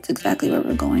 but that's exactly where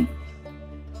we're going.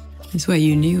 It's where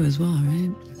you knew as well,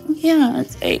 right? Yeah,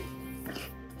 it's like,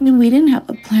 we didn't have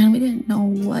a plan. We didn't know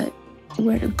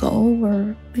where to go,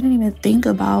 or we didn't even think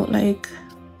about, like,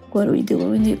 what do we do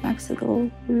when we leave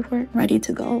Mexico? We weren't ready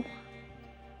to go.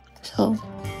 So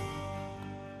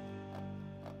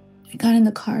we got in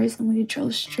the cars and we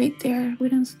drove straight there. We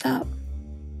didn't stop.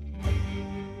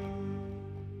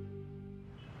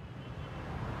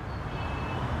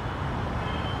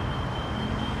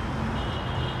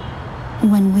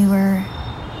 When we were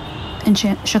in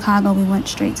Chicago, we went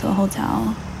straight to a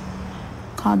hotel,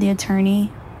 called the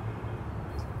attorney,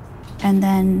 and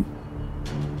then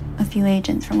a few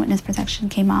agents from Witness Protection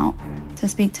came out to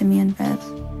speak to me and Viv,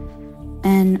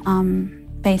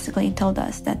 and basically told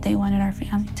us that they wanted our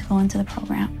family to go into the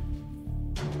program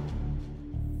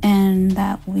and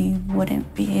that we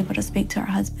wouldn't be able to speak to our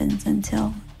husbands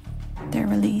until their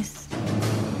release,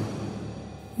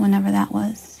 whenever that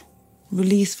was.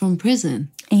 Released from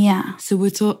prison? Yeah. So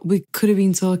we could have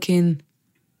been talking,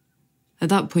 at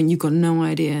that point, you've got no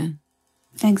idea.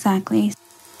 Exactly.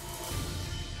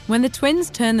 When the twins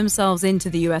turned themselves into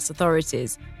the US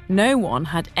authorities, no one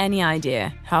had any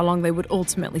idea how long they would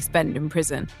ultimately spend in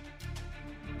prison.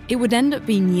 It would end up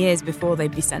being years before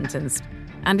they'd be sentenced,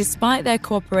 and despite their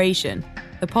cooperation,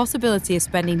 the possibility of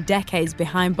spending decades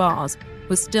behind bars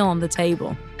was still on the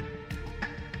table.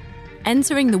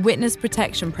 Entering the witness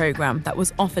protection program that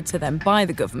was offered to them by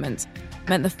the government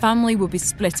meant the family would be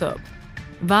split up.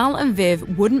 Val and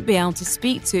Viv wouldn't be able to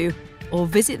speak to or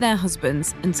visit their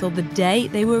husbands until the day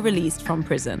they were released from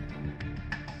prison.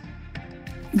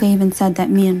 They even said that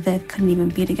me and Viv couldn't even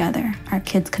be together. Our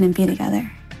kids couldn't be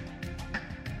together.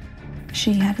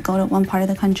 She had to go to one part of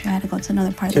the country, I had to go to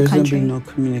another part of the country. There's going to be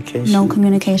no communication. No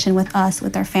communication with us,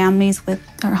 with our families, with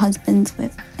our husbands,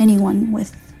 with anyone,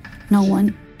 with no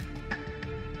one.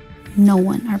 No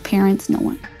one. Our parents, no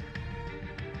one.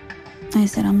 I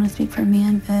said, I'm going to speak for me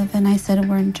and Viv, and I said,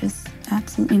 we're just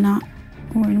absolutely not.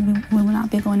 We will not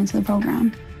be going into the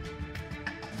program.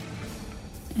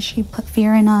 She put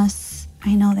fear in us.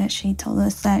 I know that she told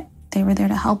us that they were there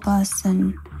to help us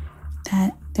and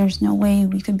that there's no way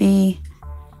we could be,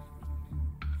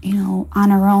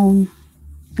 on our own,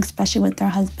 especially with their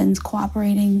husbands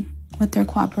cooperating with their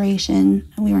cooperation.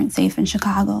 We weren't safe in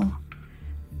Chicago.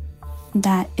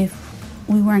 That if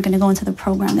we weren't going to go into the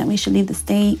program, that we should leave the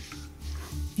state.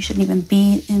 We shouldn't even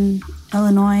be in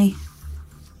Illinois.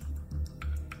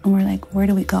 And we're like, where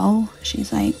do we go?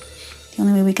 She's like, the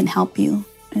only way we can help you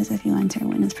is if you enter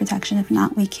witness protection. If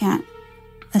not, we can't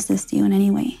assist you in any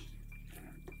way.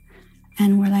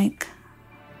 And we're like,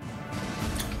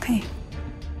 okay.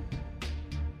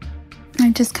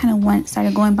 I just kind of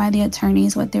started going by the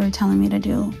attorneys, what they were telling me to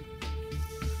do.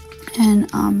 And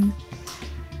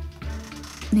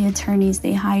the attorneys,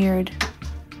 they hired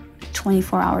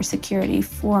 24-hour security,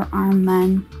 4 armed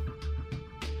men,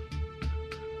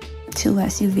 2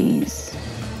 SUVs,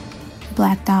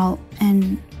 blacked out,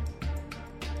 and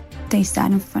they sat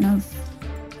in front of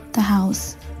the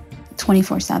house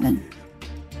 24/7.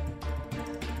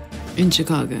 In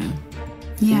Chicago?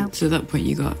 Yeah. So at that point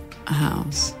you got a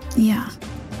house? Yeah.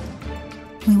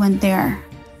 We went there,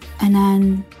 and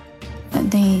then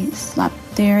they slept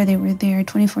there. They were there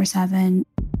 24/7.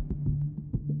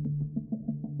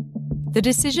 The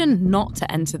decision not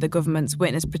to enter the government's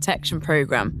witness protection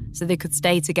program so they could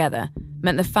stay together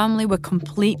meant the family were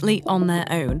completely on their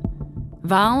own.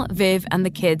 Val, Viv, and the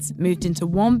kids moved into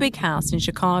one big house in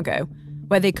Chicago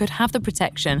where they could have the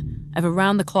protection of a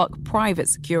round-the-clock private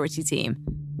security team.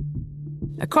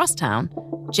 Across town,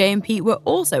 Jay and Pete were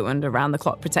also under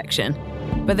round-the-clock protection,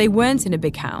 but they weren't in a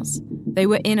big house. They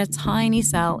were in a tiny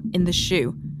cell in the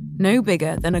shoe, no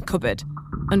bigger than a cupboard,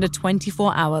 under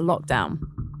 24-hour lockdown.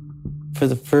 For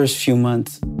the first few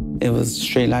months, it was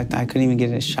straight lockdown. I couldn't even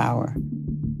get a shower.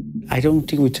 I don't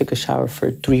think we took a shower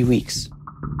for 3 weeks.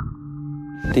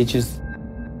 They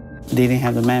didn't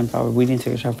have the manpower. We didn't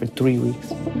take a shower for 3 weeks.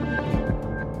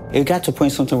 It got to a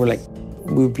point sometimes where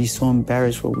we would be so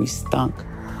embarrassed where we stunk.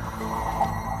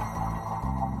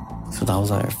 So that was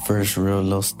our first real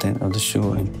little stint of the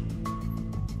shoe.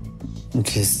 And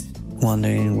just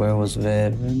wondering where was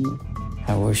Viv and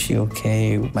how was she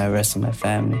okay with the rest of my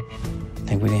family.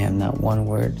 We didn't have not one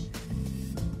word.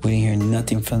 We didn't hear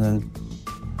nothing from them.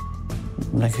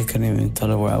 I couldn't even tell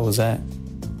her where I was at.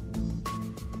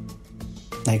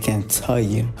 I can't tell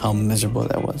you how miserable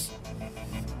that was.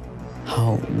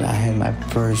 How I had my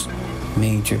first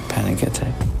major panic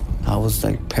attack. I was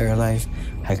paralyzed.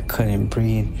 I couldn't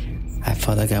breathe. I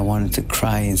felt like I wanted to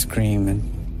cry and scream, and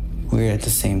we were at the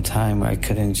same time where I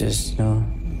couldn't just,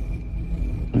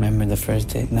 Remember the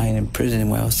first night in prison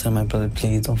where I was telling my brother,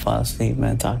 please don't fall asleep,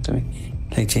 man, talk to me.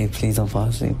 Jay, please don't fall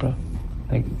asleep, bro.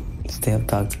 Stay up,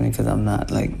 talk to me, because I'm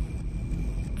not,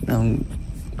 I'm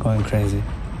going crazy.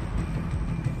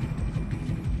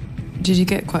 Did you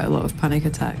get quite a lot of panic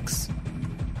attacks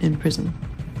in prison?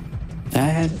 I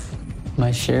had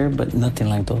my share, but nothing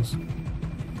like those.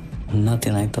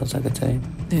 Nothing like those, I could tell you.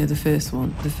 Yeah, the first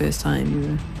time you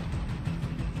were...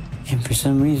 And for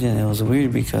some reason, it was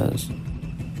weird because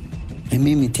it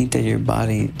made me think that your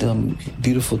body, the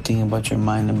beautiful thing about your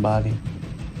mind and body,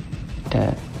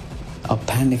 that a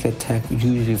panic attack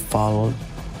usually followed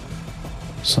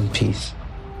some peace.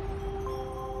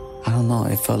 I don't know,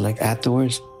 it felt like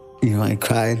afterwards, I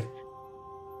cried,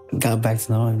 got back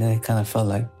to normal, and then it kind of felt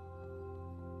like,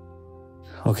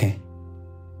 okay.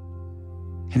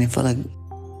 And it felt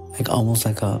like almost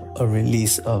like a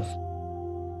release of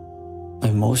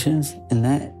emotions in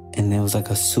that, and there was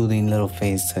a soothing little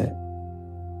phase to it.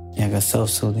 Like a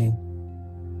self-soothing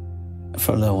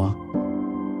for a little while.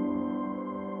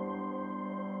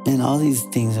 And all these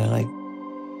things are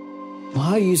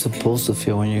How are you supposed to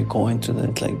feel when you're going through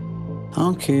that? Like, I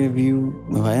don't care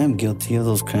if I am guilty of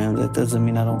those crimes, that doesn't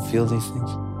mean I don't feel these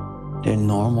things. They're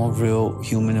normal, real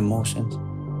human emotions.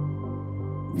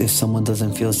 If someone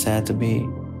doesn't feel sad to be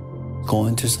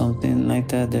going through something like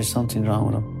that, there's something wrong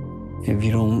with them. If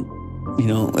you don't,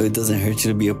 if it doesn't hurt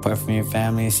you to be apart from your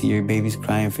family, see your babies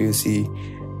crying for you, see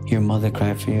your mother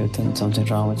cry for you, then something's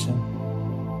wrong with you.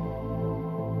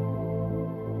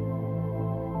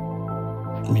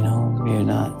 You're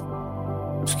not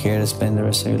scared to spend the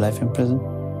rest of your life in prison.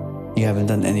 You haven't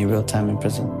done any real time in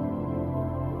prison.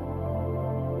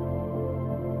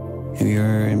 If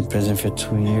you're in prison for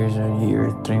 2 years or a year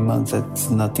or 3 months, that's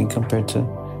nothing compared to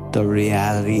the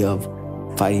reality of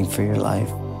fighting for your life.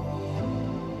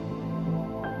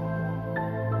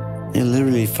 It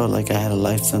literally felt like I had a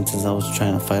life sentence I was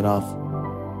trying to fight off,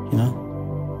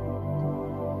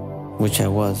 which I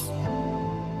was.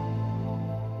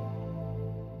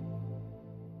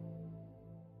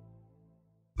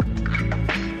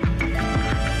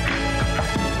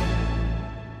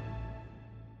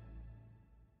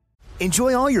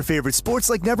 Enjoy all your favorite sports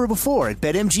like never before at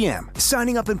BetMGM.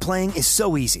 Signing up and playing is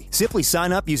so easy. Simply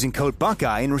sign up using code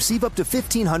Buckeye and receive up to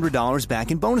 $1,500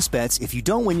 back in bonus bets if you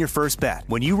don't win your first bet.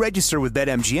 When you register with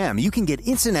BetMGM, you can get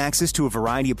instant access to a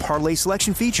variety of parlay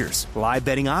selection features, live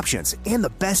betting options, and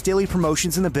the best daily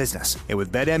promotions in the business. And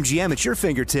with BetMGM at your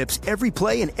fingertips, every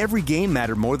play and every game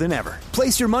matter more than ever.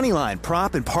 Place your moneyline,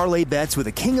 prop, and parlay bets with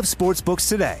the king of sportsbooks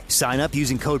today. Sign up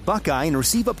using code Buckeye and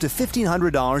receive up to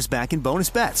 $1,500 back in bonus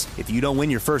bets if you don't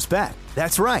win your first bet.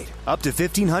 That's right, up to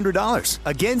 $1,500.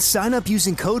 Again, sign up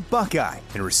using code Buckeye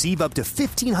and receive up to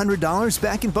 $1,500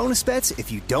 back in bonus bets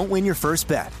if you don't win your first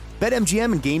bet.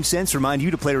 BetMGM and GameSense remind you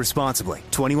to play responsibly.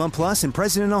 21 plus and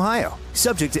present in Ohio.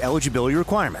 Subject to eligibility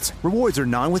requirements. Rewards are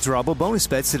non-withdrawable bonus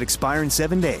bets that expire in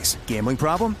 7 days. Gambling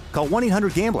problem? Call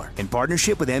 1-800-GAMBLER in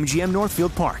partnership with MGM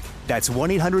Northfield Park. That's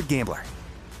 1-800-GAMBLER.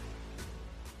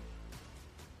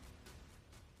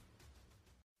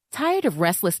 Tired of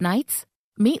restless nights?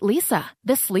 Meet Leesa,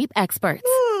 the sleep experts.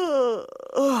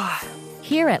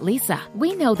 Here at Leesa,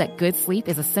 we know that good sleep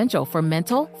is essential for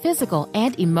mental, physical,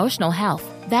 and emotional health.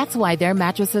 That's why their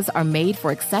mattresses are made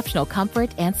for exceptional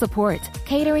comfort and support,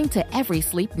 catering to every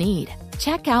sleep need.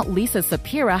 Check out Leesa's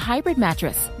Sapira Hybrid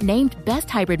Mattress, named Best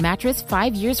Hybrid Mattress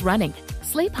 5 years running.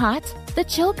 Sleep hot? The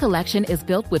Chill Collection is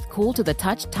built with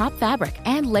cool-to-the-touch top fabric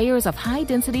and layers of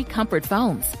high-density comfort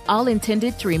foams, all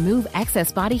intended to remove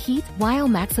excess body heat while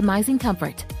maximizing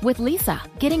comfort. With Leesa,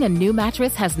 getting a new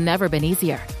mattress has never been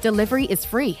easier. Delivery is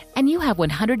free, and you have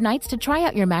 100 nights to try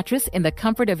out your mattress in the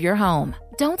comfort of your home.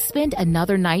 Don't spend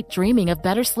another night dreaming of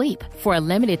better sleep. For a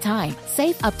limited time,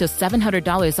 save up to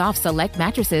 $700 off select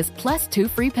mattresses plus 2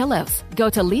 free pillows. Go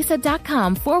to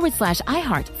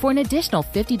leesa.com/iHeart for an additional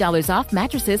 $50 off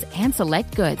mattresses and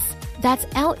select goods. That's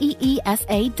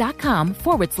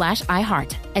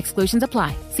LEESA.com/iHeart. Exclusions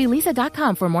apply. See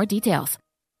leesa.com for more details.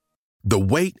 The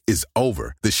wait is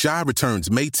over. The Chi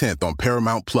returns May 10th on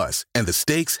Paramount Plus, and the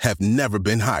stakes have never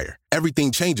been higher.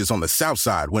 Everything changes on the South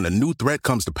Side when a new threat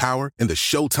comes to power in the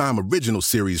Showtime original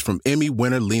series from Emmy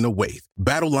winner Lena Waithe.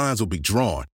 Battle lines will be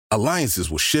drawn,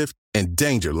 alliances will shift, and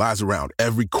danger lies around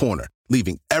every corner,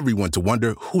 leaving everyone to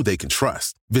wonder who they can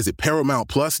trust. Visit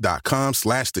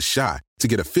ParamountPlus.com/The Chi to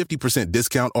get a 50%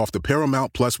 discount off the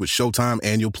Paramount Plus with Showtime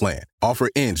annual plan. Offer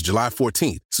ends July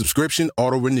 14th. Subscription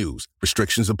auto-renews.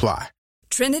 Restrictions apply.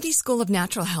 Trinity School of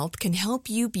Natural Health can help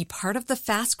you be part of the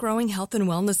fast-growing health and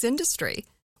wellness industry.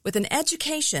 With an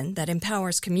education that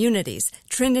empowers communities,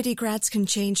 Trinity grads can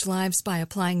change lives by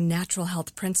applying natural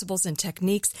health principles and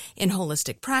techniques in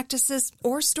holistic practices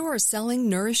or stores selling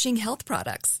nourishing health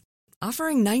products.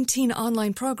 Offering 19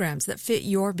 online programs that fit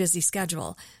your busy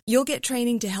schedule, you'll get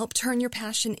training to help turn your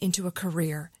passion into a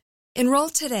career. Enroll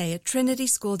today at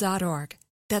trinityschool.org.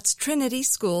 That's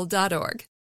trinityschool.org.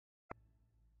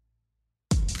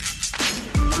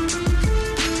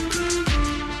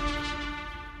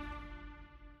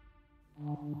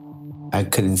 I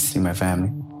couldn't see my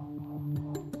family.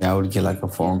 I would get like a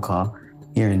phone call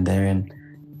here and there, and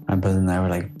my brother and I were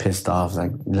like pissed off.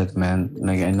 Like, look, man,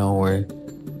 like I know we're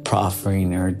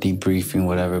proffering or debriefing,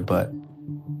 whatever, but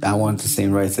I want the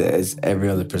same rights as every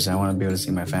other person. I want to be able to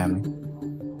see my family.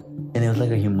 And it was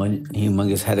like a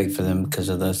humongous headache for them because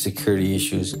of the security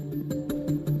issues.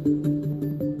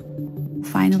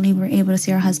 Finally, we were able to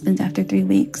see our husbands after 3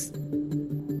 weeks.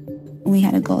 We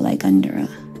had to go like under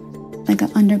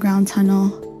an underground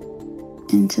tunnel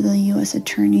into the U.S.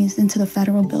 attorneys, into the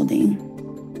federal building.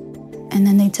 And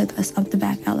then they took us up the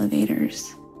back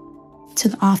elevators to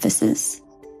the offices.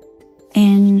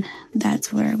 And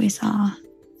that's where we saw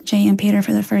Jay and Peter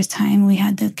for the first time, we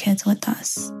had the kids with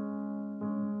us.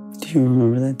 Do you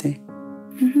remember that day?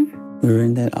 Mm-hmm. We were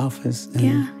in that office. And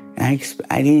yeah. I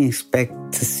didn't expect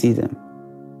to see them.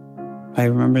 I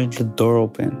remember the door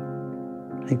open,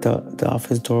 like the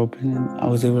office door open, and I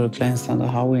was able to glance down the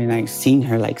hallway and I seen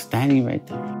her like standing right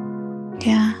there.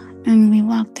 Yeah, and we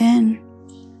walked in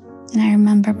and I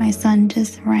remember my son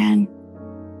just ran.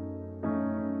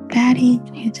 Daddy,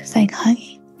 and he was just like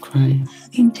hugging. Crying.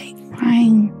 Hugging Jake,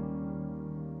 crying.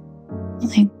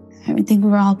 Like, I think we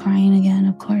were all crying again,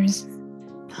 of course.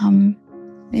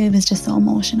 It was just so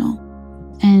emotional.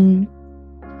 And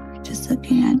we're just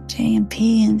looking at J and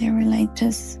P, and they were like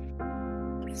just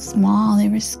small. They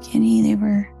were skinny. They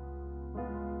were,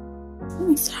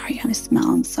 I'm sorry, I smell.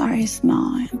 I'm sorry, I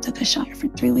smell. I took a shower for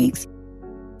 3 weeks.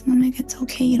 I'm like, it's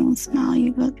okay. You don't smell.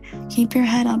 You look, keep your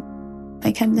head up.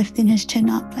 I kept lifting his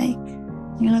chin up, like,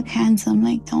 you look handsome.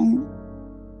 Like, don't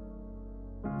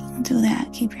do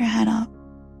that. Keep your head up.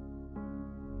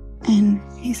 And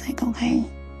he's like, okay.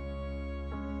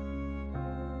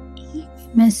 We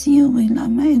miss you. We love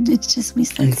you. It's just, we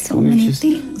said so many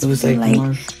things. It was we're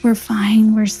like, we're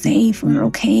fine. We're safe. We're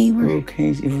okay. We're okay.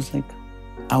 It was like,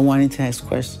 I wanted to ask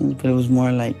questions, but it was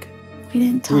more like, we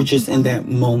didn't talk. We were just in that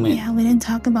moment. Yeah, we didn't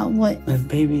talk about what my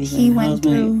baby he went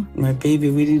through. My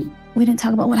baby, we didn't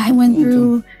talk about what I went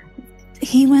through.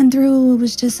 He went through. It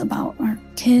was just about our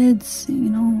kids, you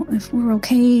know, if we're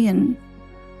okay and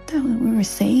that we were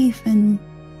safe, and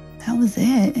that was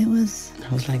it. It was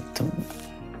like the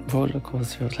roller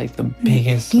coaster. It was like the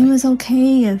biggest. He was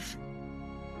okay if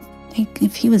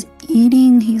he was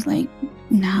eating. He's like,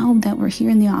 now that we're here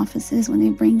in the offices, when they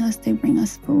bring us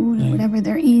food and whatever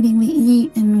they're eating, we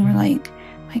eat, and we're like,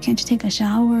 why can't you take a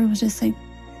shower? It was just like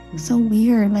so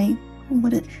weird. Like,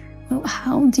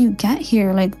 how do you get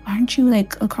here? Like, aren't you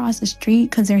like across the street?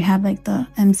 Because they have like the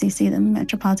MCC, the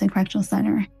Metropolitan Correctional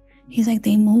Center. He's like,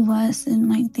 they move us in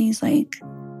like these like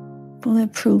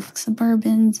bulletproof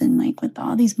Suburbans and like with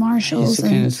all these marshals. I used to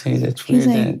kind of say that's weird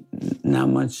that not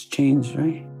much changed,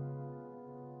 right?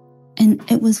 And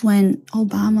it was when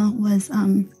Obama was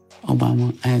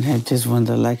Obama had just won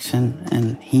the election,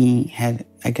 and he had,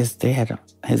 I guess they had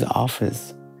his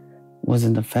office was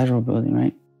in the federal building,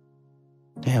 right?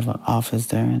 They have an office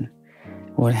there, and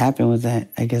what happened was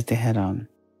that I guess they had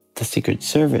the Secret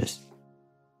Service.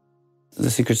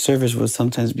 The Secret Service would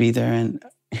sometimes be there, and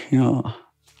you know,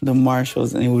 the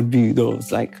marshals, and it would be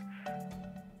those like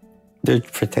they're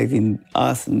protecting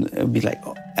us, and it would be like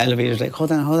elevators, like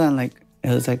hold on, like it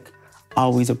was like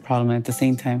always a problem. At the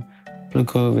same time,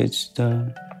 Blagojevich,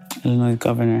 the Illinois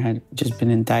governor, had just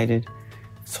been indicted,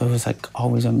 so it was like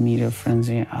always a media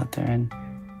frenzy out there, and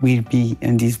we'd be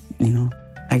in these, you know,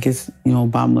 I guess, you know,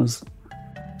 Obama's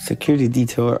security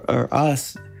detail or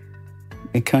us,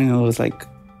 it kind of was like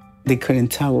they couldn't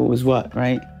tell what was what,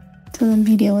 right? So the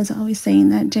media was always saying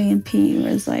that J&P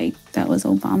was like, that was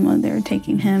Obama. They were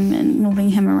taking him and moving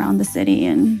him around the city,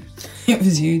 and it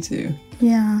was you too.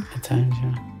 Yeah. At times,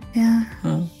 yeah. Yeah.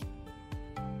 Oh.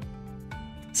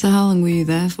 So how long were you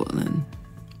there for then?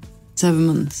 7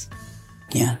 months?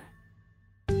 Yeah.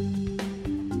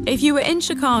 If you were in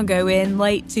Chicago in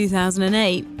late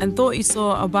 2008 and thought you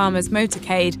saw Obama's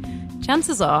motorcade,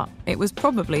 chances are it was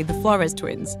probably the Flores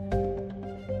twins.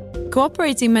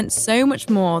 Cooperating meant so much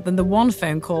more than the one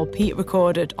phone call Pete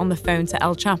recorded on the phone to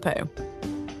El Chapo.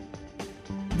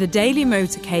 The daily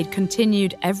motorcade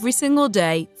continued every single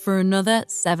day for another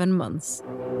 7 months.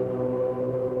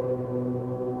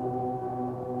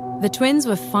 The twins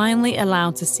were finally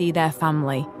allowed to see their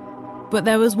family, but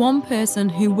there was one person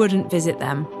who wouldn't visit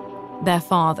them, their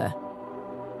father.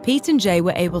 Pete and Jay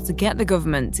were able to get the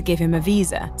government to give him a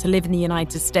visa to live in the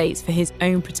United States for his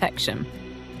own protection.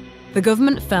 The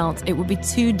government felt it would be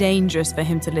too dangerous for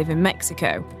him to live in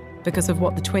Mexico because of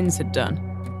what the twins had done.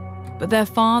 But their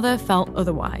father felt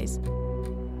otherwise.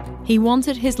 He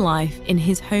wanted his life in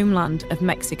his homeland of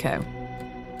Mexico.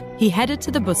 He headed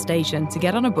to the bus station to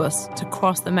get on a bus to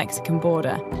cross the Mexican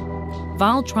border.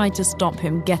 Val tried to stop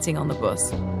him getting on the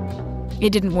bus.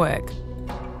 It didn't work.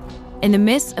 In the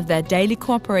midst of their daily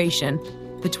cooperation,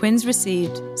 the twins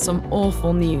received some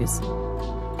awful news.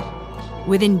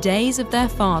 Within days of their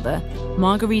father,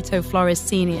 Margarito Flores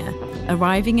Sr.,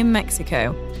 arriving in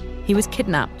Mexico, he was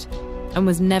kidnapped and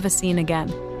was never seen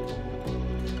again.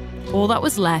 All that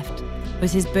was left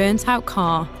was his burnt-out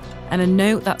car and a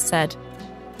note that said,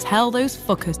 "Tell those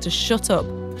fuckers to shut up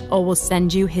or we'll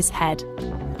send you his head."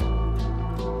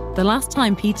 The last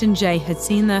time Pete and Jay had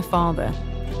seen their father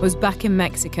was back in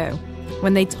Mexico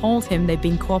when they told him they'd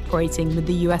been cooperating with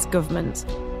the US government.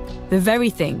 The very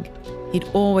thing he'd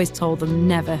always told them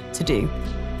never to do.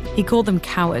 He called them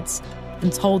cowards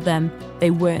and told them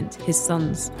they weren't his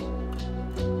sons.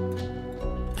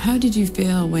 How did you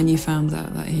feel when you found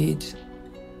out that he'd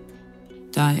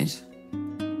died?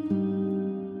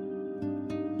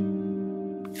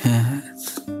 Yeah,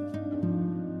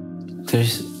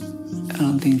 I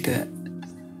don't think that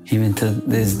even to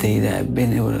this day that I've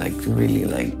been able to like really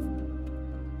like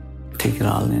take it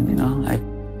all in, you know? I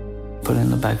put it in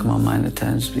the back of my mind at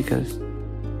times because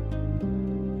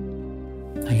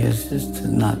I guess just to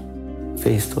not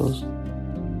face those.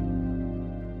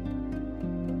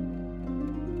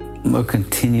 Or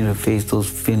continue to face those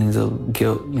feelings of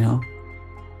guilt, you know?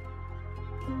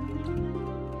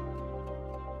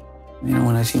 You know,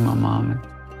 when I see my mom,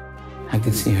 I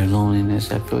can see her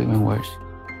loneliness, I feel even worse.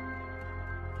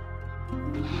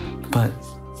 But,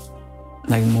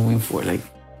 like, moving forward,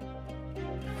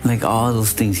 like all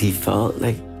those things he felt,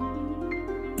 like,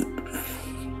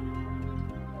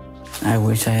 I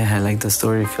wish I had, like, the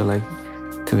story to feel like,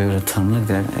 to be able to tell him, like,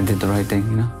 that I did the right thing,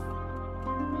 you know?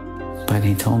 But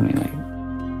he told me, like,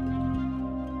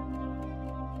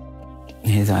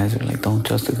 his eyes were like, don't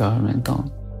trust the government,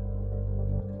 don't.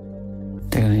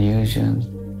 They're gonna use you and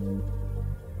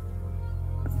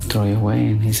throw you away.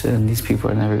 And he said, and these people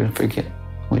are never gonna forget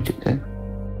what you did.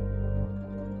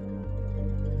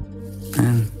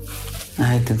 And I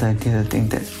had this idea to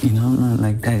think that, you know,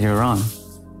 like that you're wrong.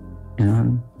 You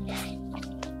know?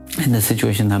 And the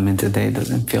situation I'm in today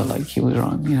doesn't feel like he was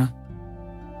wrong, you know?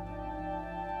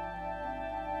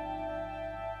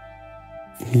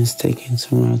 He was taken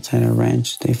somewhere outside a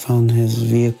ranch. They found his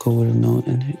vehicle with a note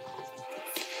in it.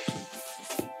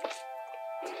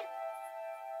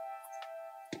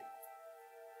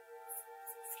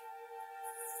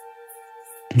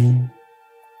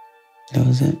 That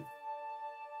was it.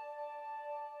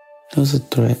 That was a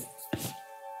threat.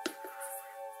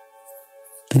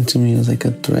 And to me, it was like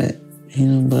a threat, you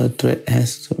know, but a threat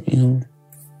has to, you know,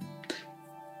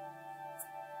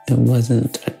 it wasn't a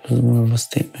threat, it was more of a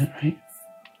statement, right?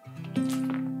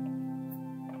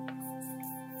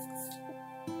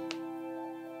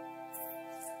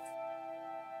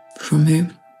 From who?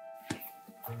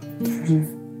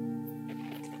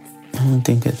 I don't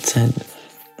think it said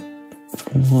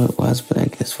from who it was, but I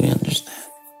guess we understand.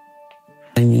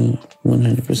 I knew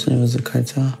 100% it was a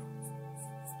cartel.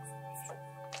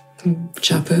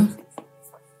 Chapo?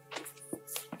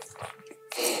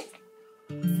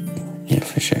 Yeah,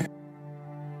 for sure.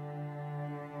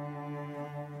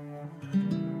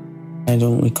 I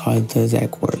don't recall the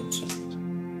exact words,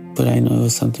 but I know it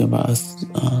was something about us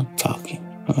talking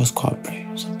or us cooperating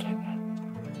or something like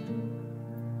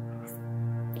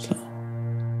that. So.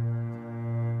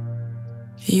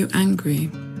 Are you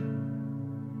angry?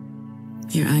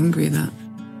 Are you angry that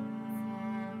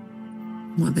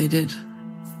what they did?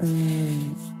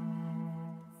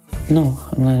 No,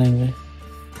 I'm not angry.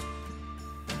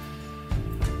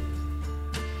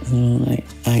 You know, like,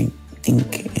 I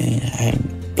think I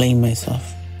blame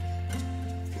myself.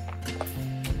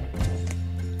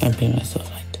 I blame myself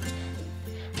like that.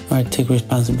 Or I take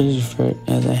responsibility for it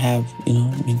as I have, you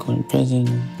know, me going to prison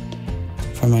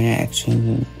for my actions,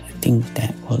 and I think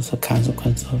that was a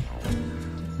consequence of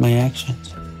my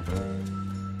actions.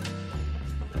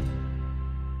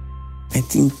 I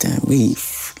think that we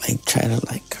try to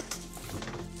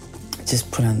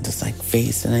just put on this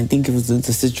face, and I think it was the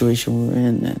situation we were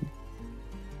in, and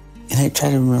I try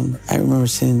to remember. I remember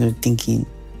sitting there thinking,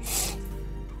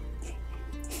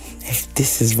 if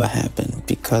this is what happened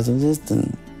because of this,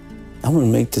 then I'm gonna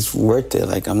make this worth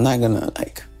it. I'm not gonna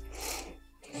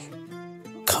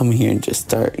come here and just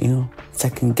start, you know,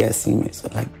 second guessing me. So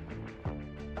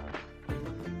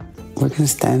we're gonna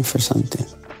stand for something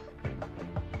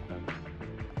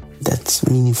that's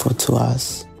meaningful to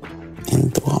us,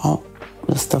 and through all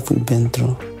the stuff we've been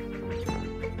through,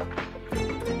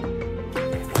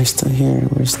 we're still here,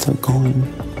 we're still going.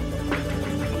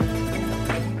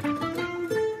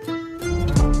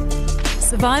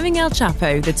 Surviving El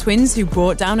Chapo, the twins who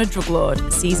brought down a drug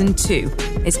lord, Season 2,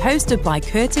 is hosted by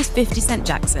Curtis 50 Cent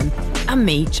Jackson and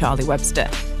me, Charlie Webster.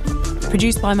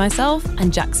 Produced by myself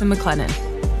and Jackson McLennan.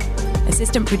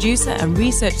 Assistant producer and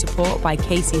research support by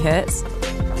Casey Hertz.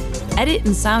 Edit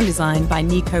and sound design by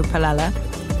Nico Palella.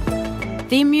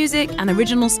 Theme music and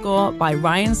original score by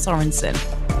Ryan Sorensen.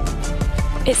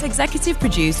 It's executive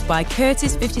produced by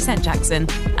Curtis 50 Cent Jackson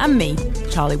and me,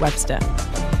 Charlie Webster.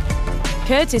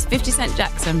 Curtis 50 Cent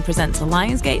Jackson presents a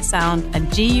Lionsgate Sound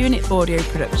and G-Unit audio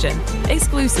production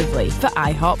exclusively for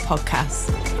iHeart Podcasts.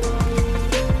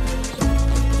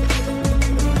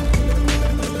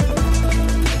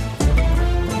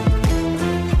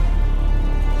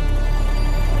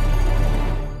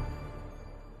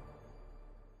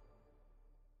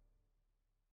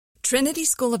 Trinity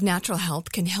School of Natural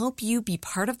Health can help you be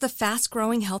part of the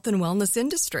fast-growing health and wellness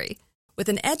industry. With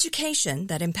an education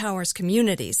that empowers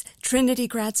communities, Trinity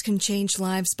grads can change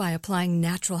lives by applying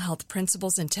natural health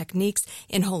principles and techniques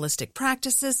in holistic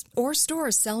practices or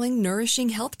stores selling nourishing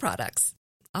health products.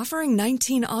 Offering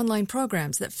 19 online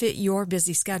programs that fit your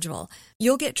busy schedule,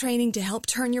 you'll get training to help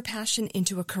turn your passion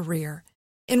into a career.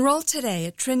 Enroll today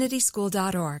at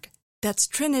trinityschool.org. That's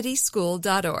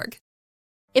trinityschool.org.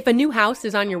 If a new house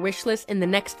is on your wish list in the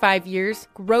next 5 years,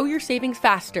 grow your savings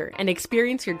faster and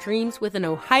experience your dreams with an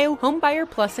Ohio Homebuyer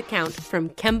Plus account from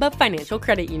Kemba Financial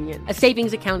Credit Union. A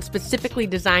savings account specifically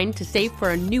designed to save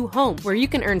for a new home where you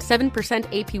can earn 7%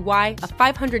 APY,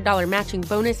 a $500 matching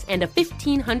bonus, and a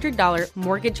 $1,500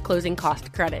 mortgage closing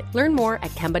cost credit. Learn more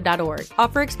at Kemba.org.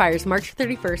 Offer expires March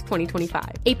 31st, 2025.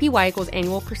 APY equals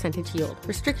annual percentage yield.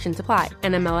 Restrictions apply.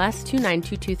 NMLS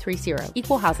 292230.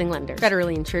 Equal housing lender.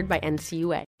 Federally insured by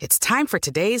NCUA. It's time for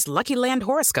today's Lucky Land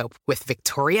horoscope with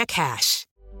Victoria Cash.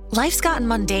 Life's gotten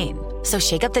mundane, so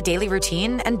shake up the daily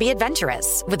routine and be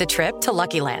adventurous with a trip to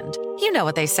Lucky Land. You know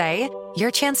what they say, your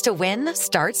chance to win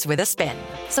starts with a spin.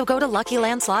 So go to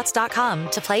LuckyLandSlots.com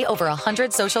to play over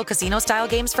 100 social casino-style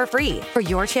games for free for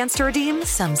your chance to redeem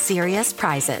some serious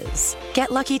prizes.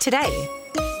 Get lucky today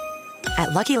at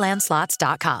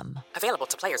LuckyLandSlots.com. Available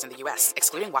to players in the U.S.,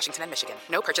 excluding Washington and Michigan.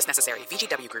 No purchase necessary.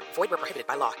 VGW Group. Void where prohibited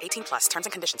by law. 18 plus. Terms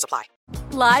and conditions apply.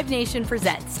 Live Nation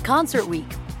presents Concert Week.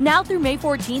 Now through May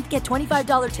 14th, get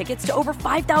 $25 tickets to over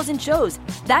 5,000 shows.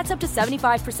 That's up to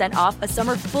 75% off a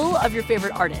summer full of your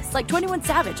favorite artists like 21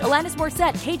 Savage, Alanis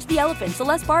Morissette, Cage the Elephant,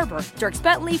 Celeste Barber, Dierks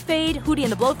Bentley, Fade, Hootie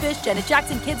and the Blowfish, Janet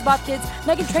Jackson, Kids Bop Kids,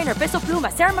 Meghan Trainor, Peso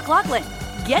Pluma, Sarah McLachlan.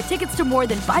 Get tickets to more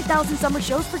than 5,000 summer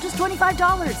shows for just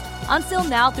 $25. Until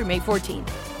now through May 14th.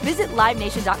 Visit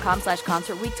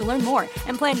LiveNation.com/Concert Week to learn more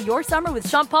and plan your summer with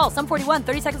Sean Paul, Sum 41,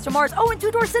 30 Seconds to Mars, and Two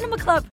Door Cinema Club.